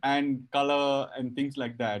sound and color and things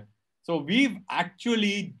like that. So we've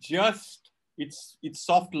actually it's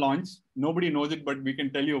soft launch. Nobody knows it, but we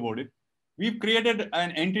can tell you about it. We've created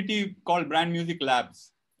an entity called Brand Musiq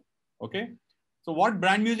Labs. Okay. So what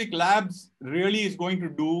Brand Musiq Labs really is going to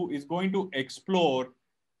do is going to explore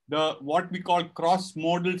what we call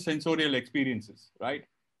cross-modal sensorial experiences, right?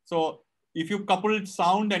 So if you couple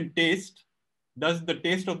sound and taste, does the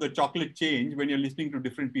taste of the chocolate change when you're listening to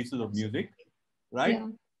different pieces of music, right?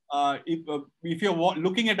 Yeah. If you're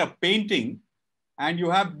looking at a painting and you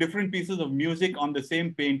have different pieces of music on the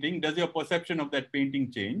same painting, does your perception of that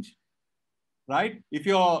painting change, right? If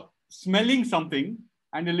you're smelling something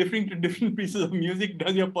and you're listening to different pieces of music,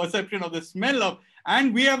 does your perception of the smell of,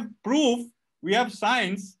 and we have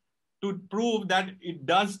science to prove that it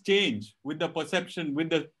does change with the perception, with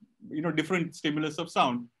the different stimulus of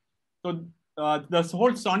sound. So this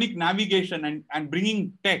whole sonic navigation and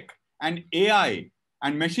bringing tech and AI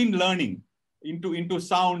and machine learning into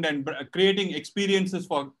sound and creating experiences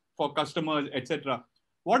for customers, etc.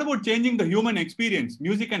 What about changing the human experience,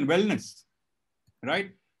 music and wellness,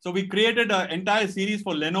 right? So we created an entire series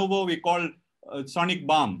for Lenovo we call Sonic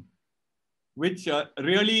Balm, which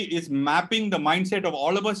really is mapping the mindset of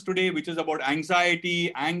all of us today, which is about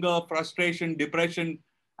anxiety, anger, frustration, depression.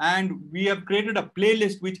 And we have created a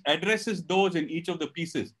playlist which addresses those in each of the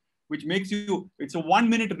pieces, which makes it's a 1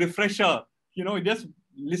 minute refresher, just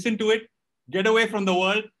listen to it, get away from the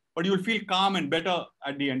world, but you'll feel calm and better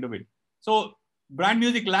at the end of it. So Brand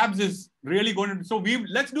Musiq Labs is really going to, so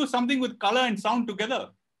let's do something with color and sound together.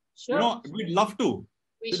 Sure. We'd love to.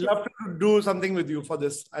 We'd love to do something with you for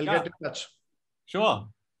this. I'll get in touch. Sure.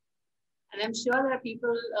 And I'm sure that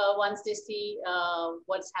people, once they see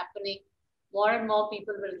what's happening, more and more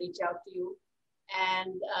people will reach out to you.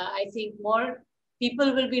 And I think more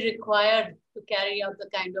people will be required to carry out the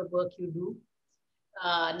kind of work you do.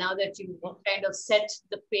 Now that you kind of set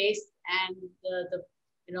the pace and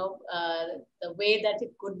the way that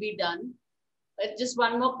it could be done. Just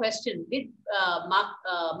one more question. Did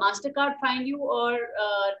MasterCard find you, or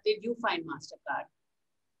did you find MasterCard?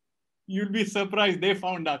 You'll be surprised. They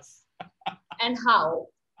found us. And how?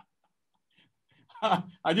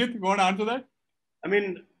 Ajit, you want to answer that? I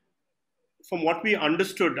mean, from what we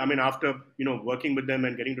understood, I mean, after working with them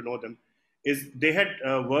and getting to know them, is they had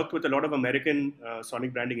worked with a lot of American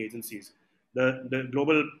sonic branding agencies. The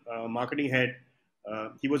global marketing head,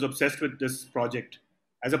 he was obsessed with this project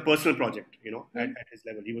as a personal project, at his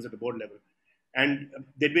level. He was at the board level. And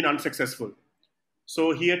they'd been unsuccessful.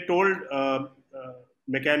 So he had told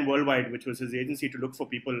McCann Worldwide, which was his agency, to look for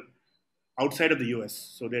people outside of the US.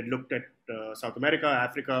 So they had looked at South America,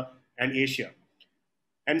 Africa, and Asia.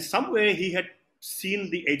 And some way he had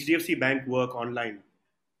seen the HDFC Bank work online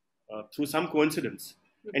through some coincidence.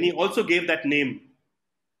 And he also gave that name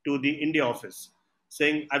to the India office,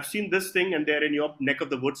 saying, I've seen this thing and they're in your neck of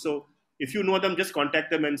the woods. So if you know them, just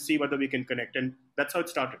contact them and see whether we can connect. And that's how it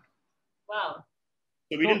started. Wow.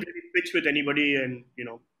 So we didn't really pitch with anybody and,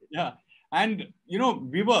 Yeah. And, you know,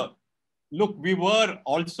 we were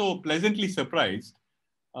also pleasantly surprised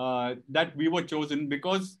that we were chosen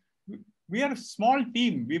because we are a small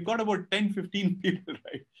team. We've got about 10, 15 people,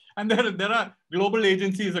 right? And there are global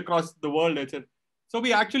agencies across the world, etc. So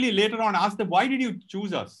we actually later on asked them, why did you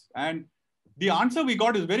choose us? And the answer we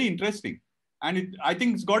got is very interesting. And I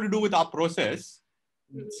think it's got to do with our process,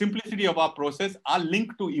 simplicity of our process, our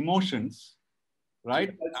link to emotions,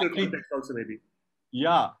 right? Cultural context also maybe.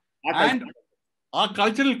 Yeah. And our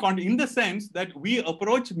cultural context, in the sense that we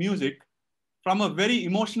approach music from a very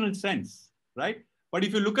emotional sense, right? But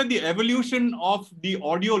if you look at the evolution of the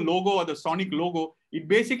audio logo or the sonic logo, it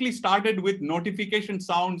basically started with notification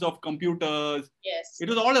sounds of computers. Yes. It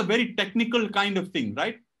was all a very technical kind of thing,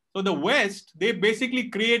 right? So the West, they basically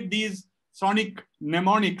create these sonic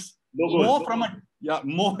mnemonics more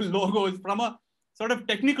logos from a sort of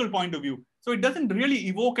technical point of view. So it doesn't really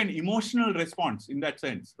evoke an emotional response in that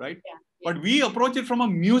sense, right? Yeah. But we approach it from a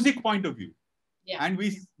music point of view. Yeah. And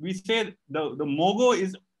we say the MOGO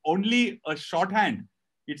is only a shorthand.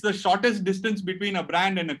 It's the shortest distance between a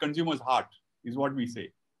brand and a consumer's heart, is what we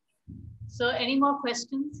say. So any more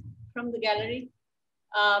questions from the gallery?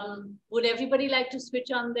 Would everybody like to switch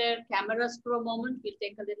on their cameras for a moment? We'll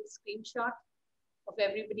take a little screenshot of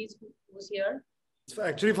everybody who's here. It's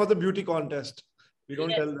actually for the beauty contest. We don't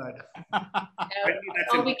tell that.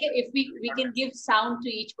 Or we can give sound to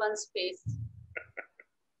each one's face.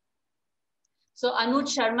 So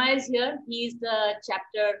Anuj Sharma is here. He is the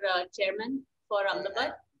chapter chairman for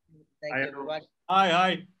Ahmedabad. Thank you, everyone.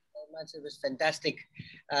 Hi. Very much. It was fantastic.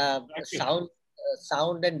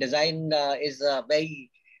 Sound and design is very,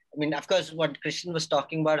 I mean, of course, what Krishnan was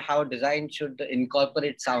talking about, how design should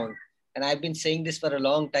incorporate sound. And I've been saying this for a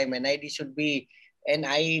long time. NID should be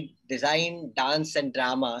NI design, dance, and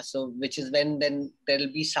drama. So, which is when then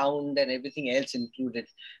there'll be sound and everything else included.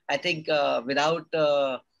 I think without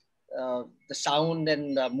the sound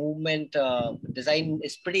and the movement, design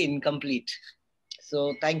is pretty incomplete.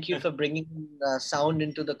 So thank you for bringing sound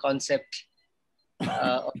into the concept.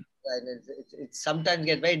 It sometimes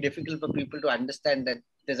gets very difficult for people to understand that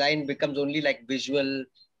design becomes only like visual,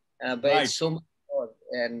 but it's so much more.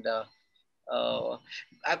 And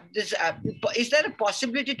is there a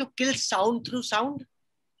possibility to kill sound through sound?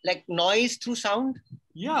 Like noise through sound?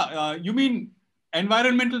 Yeah, you mean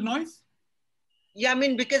environmental noise? Yeah, I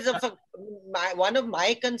mean, because of one of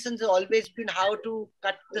my concerns has always been how to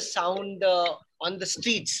cut the sound on the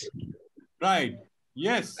streets. Right.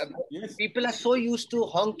 Yes. Yes. People are so used to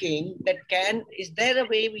honking that is there a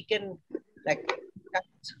way we can like cut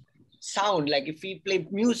sound? Like if we play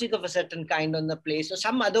music of a certain kind on the place or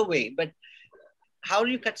some other way, but how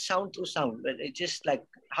do you cut sound through sound? It's just like,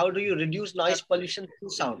 how do you reduce noise pollution through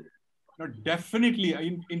sound? No, definitely.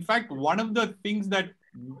 In fact, one of the things that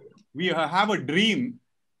we have a dream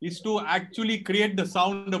is to actually create the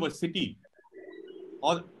sound of a city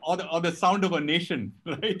or the sound of a nation,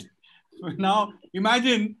 right? Now,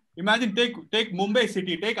 imagine take Mumbai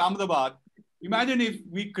city, take Ahmedabad. Imagine if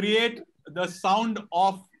we create the sound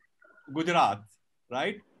of Gujarat,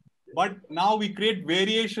 right? But now we create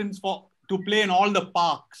variations to play in all the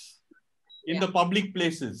parks, in the public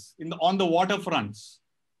places, on the waterfronts.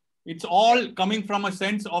 It's all coming from a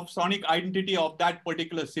sense of sonic identity of that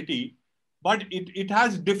particular city, but it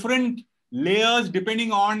has different layers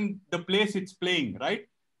depending on the place it's playing, right?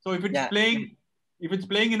 So if it's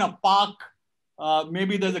playing in a park,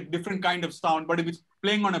 maybe there's a different kind of sound. But if it's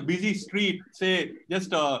playing on a busy street, say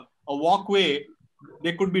just a walkway,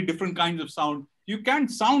 there could be different kinds of sound. You can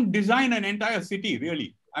sound design an entire city,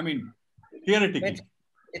 really. I mean, theoretically.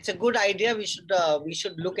 It's a good idea. We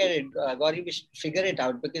should look at it, Gauri. We should figure it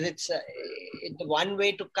out because it's one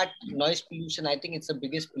way to cut noise pollution. I think it's the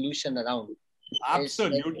biggest pollution around.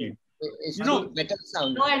 Absolutely. It's better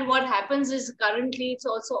sound. No, and what happens is currently it's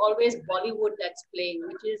also always Bollywood that's playing,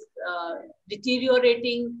 which is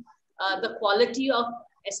deteriorating the quality of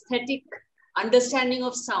aesthetic understanding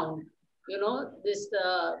of sound. You know, this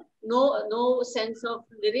no sense of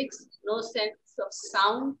lyrics, no sense of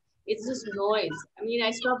sound. It's just noise. I mean,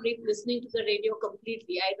 I stopped listening to the radio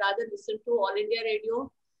completely. I'd rather listen to All India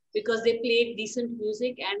Radio because they play decent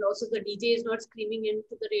music and also the DJ is not screaming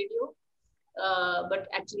into the radio, but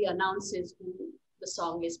actually announces who the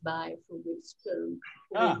song is by, from which film,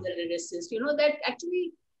 who is the lyricist. You know, that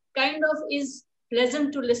actually kind of is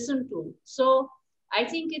pleasant to listen to. So I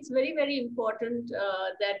think it's very, very important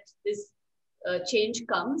that this change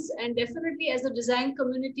comes. And definitely as a design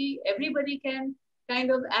community, everybody can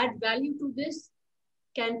kind of add value to this,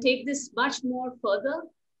 can take this much more further,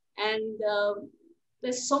 and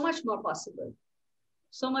there's so much more possible.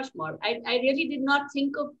 so much more. I really did not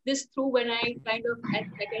think of this through when I kind of,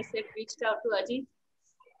 like I said, reached out to Ajit.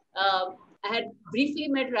 I had briefly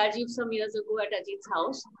met Rajeev some years ago at Ajit's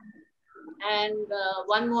house. And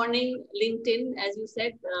one morning, LinkedIn, as you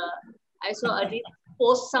said, I saw Ajit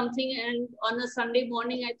post something, and on a Sunday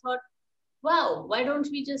morning, I thought, wow, why don't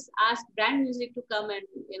we just ask Brand Musiq to come and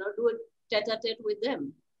do a tête-à-tête with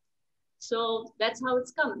them? So that's how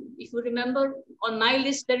it's come. If you remember, on my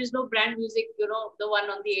list, there is no Brand Musiq, the one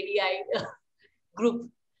on the ADI group.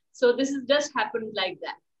 So this has just happened like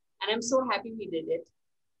that. And I'm so happy we did it.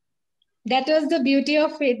 That was the beauty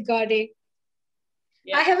of it, Gauri.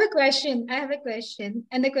 Yeah. I have a question.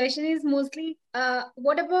 And the question is mostly,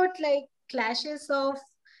 what about like clashes of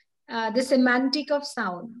the semantic of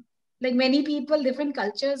sound? Like many people, different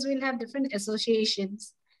cultures will have different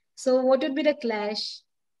associations. So what would be the clash?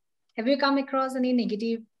 Have you come across any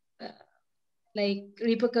negative like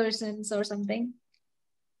repercussions or something?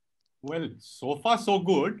 Well, so far so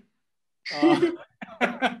good.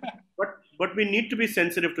 But we need to be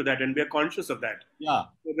sensitive to that, and we are conscious of that. Yeah.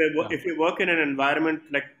 So if we work in an environment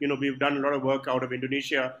like, we've done a lot of work out of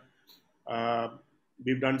Indonesia.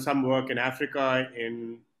 We've done some work in Africa,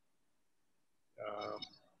 in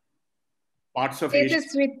parts of Asia.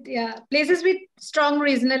 Places with strong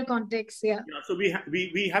regional context. Yeah. So we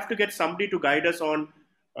have to get somebody to guide us on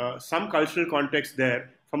some cultural context there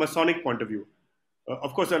from a sonic point of view.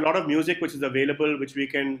 Of course, a lot of music which is available, which we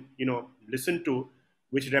can listen to,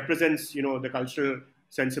 which represents, the cultural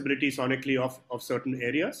sensibility sonically of certain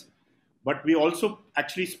areas. But we also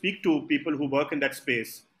actually speak to people who work in that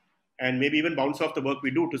space and maybe even bounce off the work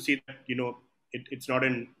we do to see that, it's not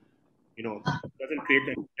doesn't create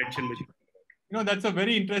that tension. Which that's a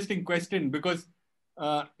very interesting question, because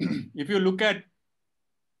if you look at,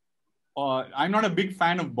 I'm not a big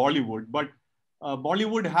fan of Bollywood, but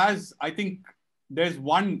Bollywood has, I think there's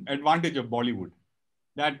one advantage of Bollywood,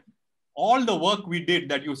 that all the work we did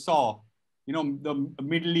that you saw, the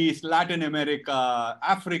Middle East, Latin America,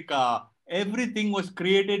 Africa, everything was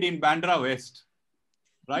created in Bandra West,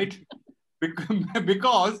 right?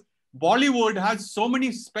 Because Bollywood has so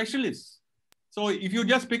many specialists. So if you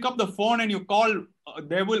just pick up the phone and you call,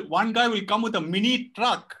 one guy will come with a mini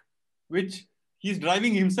truck, which he's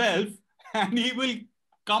driving himself, and he will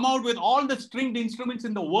come out with all the stringed instruments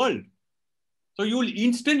in the world. So you will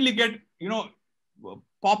instantly get,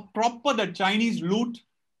 proper the Chinese lute,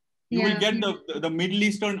 you will get the Middle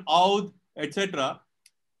Eastern oud, etc.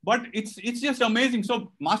 But it's just amazing.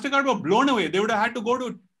 So MasterCard were blown away. They would have had to go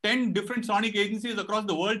to 10 different sonic agencies across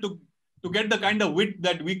the world to get the kind of width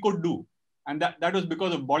that we could do. And that was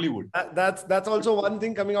because of Bollywood. That's also one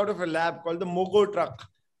thing coming out of a lab called the MOGO truck,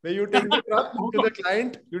 where you take the truck to the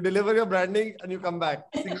client, you deliver your branding, and you come back.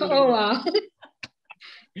 Oh, wow.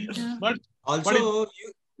 But also,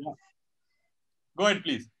 go ahead,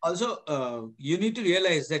 please. Also, you need to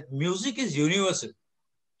realize that music is universal.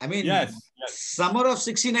 I mean, yes. Summer of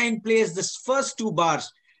 '69 plays this first two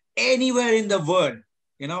bars anywhere in the world.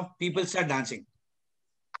 People start dancing.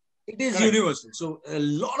 It is universal. So a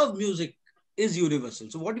lot of music is universal.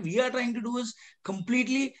 So what we are trying to do is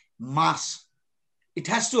completely mass. It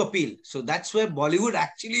has to appeal. So that's where Bollywood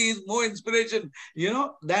actually is more inspiration,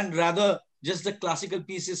 than rather just the classical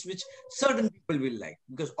pieces which certain people will like.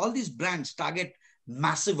 Because all these brands target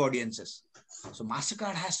massive audiences. So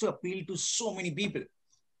MasterCard has to appeal to so many people.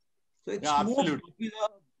 So it's more popular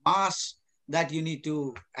mass that you need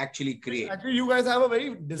to actually create. Actually, you guys have a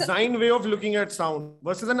very design way of looking at sound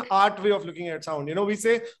versus an art way of looking at sound. We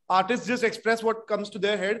say artists just express what comes to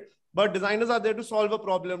their head, but designers are there to solve a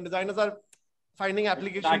problem. Designers are finding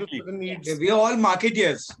application to certain needs. We are all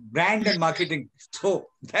marketeers, brand and marketing. So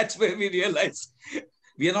that's where we realize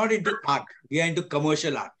we are not into art. We are into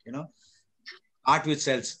commercial art, art which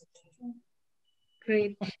sells.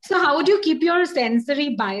 Great. So how would you keep your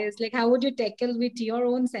sensory bias? Like how would you tackle with your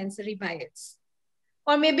own sensory bias?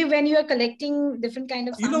 Or maybe when you are collecting different kind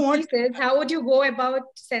of sound pieces, how would you go about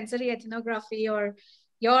sensory ethnography or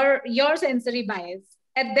your sensory bias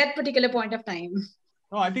at that particular point of time?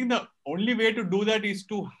 No, I think the only way to do that is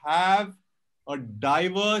to have a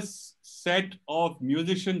diverse set of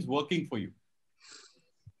musicians working for you,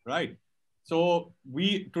 right? So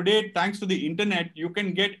today, thanks to the internet, you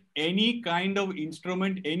can get any kind of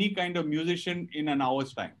instrument, any kind of musician in an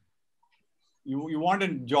hour's time. You want a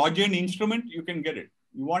Georgian instrument, you can get it.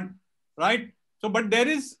 You want, right? So, but there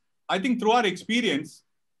is, I think through our experience,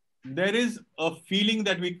 there is a feeling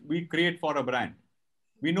that we create for a brand.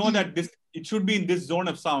 We know that it should be in this zone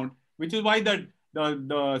of sound, which is why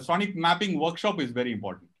the sonic mapping workshop is very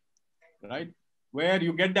important, right? Where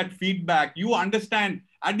you get that feedback, you understand.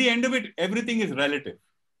 at the end of it, everything is relative.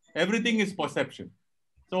 Everything is perception.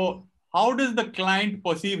 So how does the client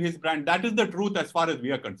perceive his brand? That is the truth as far as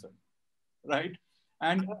we are concerned, right?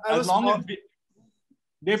 And as long as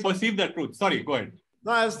they perceive that truth. Sorry, go ahead.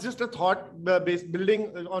 No, as just a thought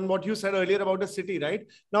building on what you said earlier about the city, right?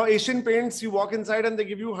 Now, Asian Paints, you walk inside and they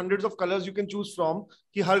give you hundreds of colors you can choose from.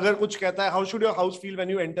 Ki har ghar kuch kehta hai. How should your house feel when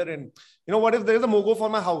you enter in? You know, what if there is a MOGO for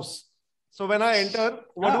my house? So when I enter,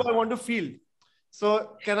 what do I want to feel?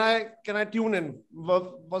 So can I tune in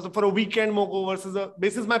for a weekend MOGO versus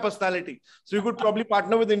this is my personality. So you could probably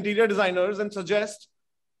partner with interior designers and suggest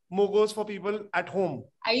MOGOs for people at home.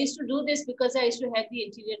 I used to do this because I used to have the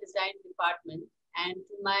interior design department. And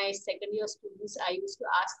to my second year students, I used to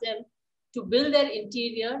ask them to build their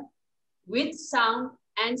interior with sound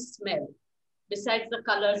and smell, besides the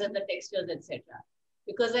colors and the textures, etc.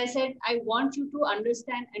 Because I said, I want you to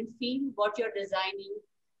understand and feel what you're designing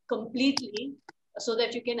completely so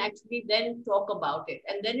that you can actually then talk about it.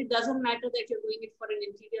 And then it doesn't matter that you're doing it for an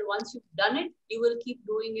interior. Once you've done it, you will keep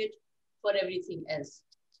doing it for everything else.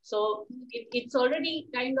 So it's already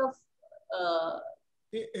kind of...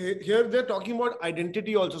 Here they're talking about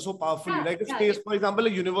identity also so powerfully, like a space, for example, a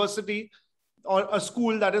university or a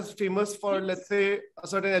school that is famous for, let's say, a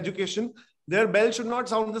certain education. Their bell should not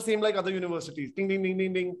sound the same like other universities. Ding, ding, ding,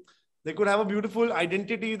 ding, ding. They could have a beautiful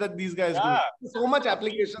identity that these guys do. So much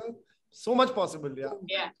application, so much possible.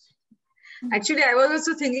 Yeah. Actually, I was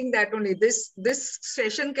also thinking that only this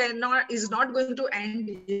session is not going to end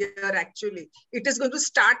here. Actually, it is going to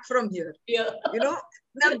start from here. Yeah. You know,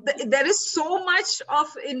 there is so much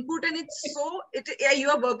of input, and you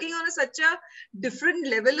are working on such a different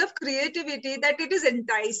level of creativity that it is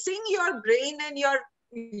enticing your brain and your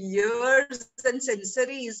ears and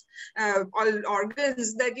sensories, all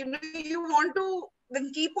organs, that you want to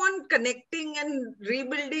then keep on connecting and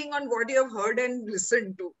rebuilding on what you have heard and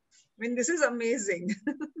listened to. I mean, this is amazing.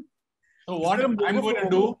 So what I'm going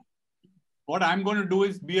to do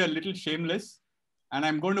is be a little shameless, and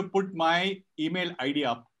I'm going to put my email ID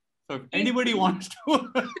up. So if anybody wants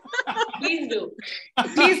to, please do.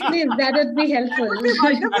 Please, that would be helpful. That would be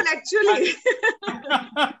wonderful, actually.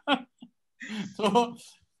 So,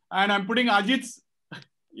 and I'm putting Ajit's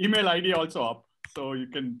email ID also up, so you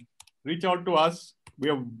can reach out to us. We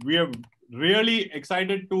are really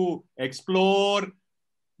excited to explore,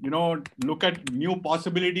 look at new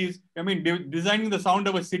possibilities. I mean, designing the sound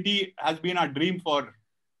of a city has been our dream for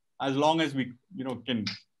as long as we, can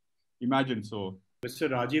imagine. So, Mr.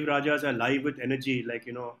 Rajeev Raja is alive with energy,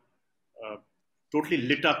 totally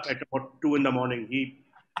lit up at about 2 in the morning. He,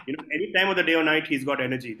 any time of the day or night, he's got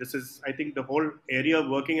energy. This is, I think, the whole area of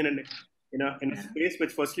working in a space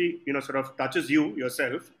which, firstly, sort of touches you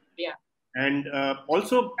yourself. Yeah. And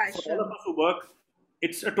also, for all of us who work,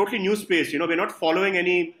 it's a totally new space. We're not following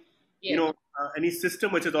any, any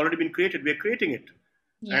system which has already been created. We're creating it.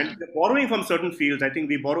 Yeah. And we're borrowing from certain fields. I think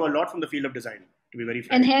we borrow a lot from the field of design, to be very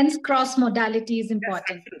frank. And hence, cross-modality is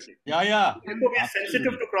important. Yes, absolutely. Yeah. We are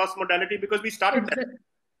sensitive to cross-modality because we started that.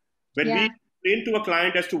 When we explain to a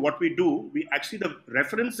client as to what we do, the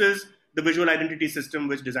reference is the visual identity system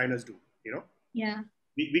which designers do, Yeah.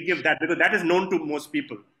 We give that because that is known to most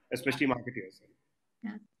people, especially marketers.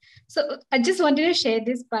 Yeah. So I just wanted to share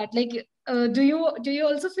this part. Do you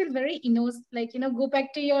also feel very innocent? Go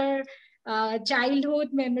back to your childhood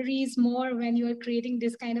memories more when you are creating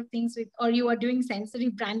this kind of things or you are doing sensory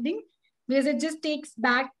branding, because it just takes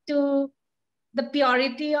back to the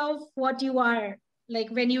purity of what you are, like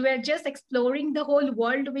when you were just exploring the whole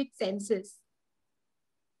world with senses.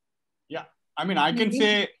 Yeah, I mean, I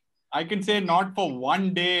can say not for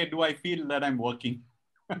one day do I feel that I'm working.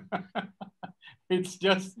 It's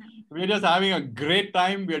just, we're just having a great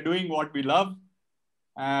time. We're doing what we love.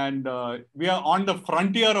 And we are on the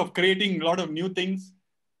frontier of creating a lot of new things,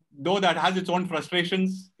 though that has its own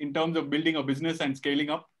frustrations in terms of building a business and scaling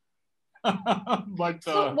up. But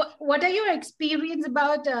so what are your experience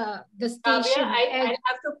about the station? I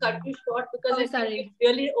have to cut you short because I think we've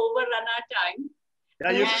really overrun our time.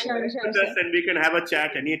 Yeah, you can with us and we can have a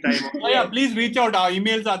chat anytime. Yeah, please reach out. Our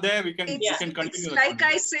emails are there. We can continue. It's like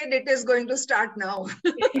I said, it is going to start now.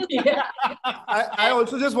 I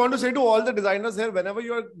also just want to say to all the designers here, whenever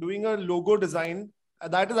you are doing a logo design,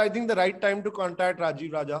 that is, I think, the right time to contact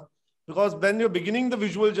Rajeev Raja. Because when you're beginning the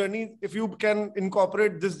visual journey, if you can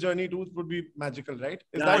incorporate this journey too, it would be magical, right?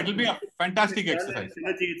 It will be a fantastic exercise.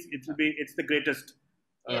 It's the greatest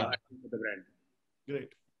for the brand.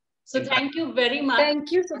 Great. So thank you very much.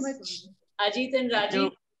 Thank you so much, Ajit and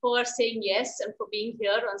Rajeev, for saying yes and for being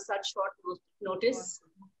here on such short notice.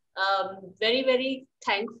 Very, very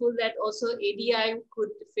thankful that also ADI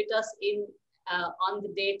could fit us in on the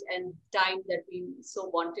date and time that we so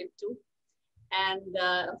wanted to. And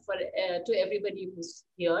to everybody who's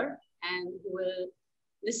here and who will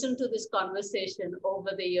listen to this conversation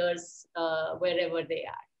over the years, wherever they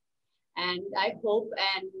are. And I hope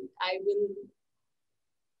and I will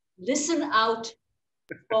listen out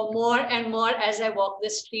for more and more as I walk the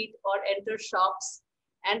street or enter shops.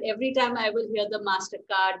 And every time I will hear the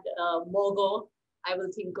MasterCard MOGO, I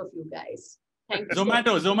will think of you guys. Thank you.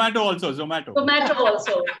 Zomato also.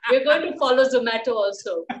 We're going to follow Zomato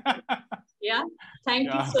also. Yeah.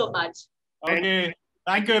 Thank you so much. Okay.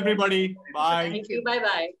 Thank you, everybody. Bye. Thank you.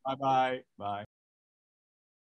 Bye-bye. Bye-bye. Bye.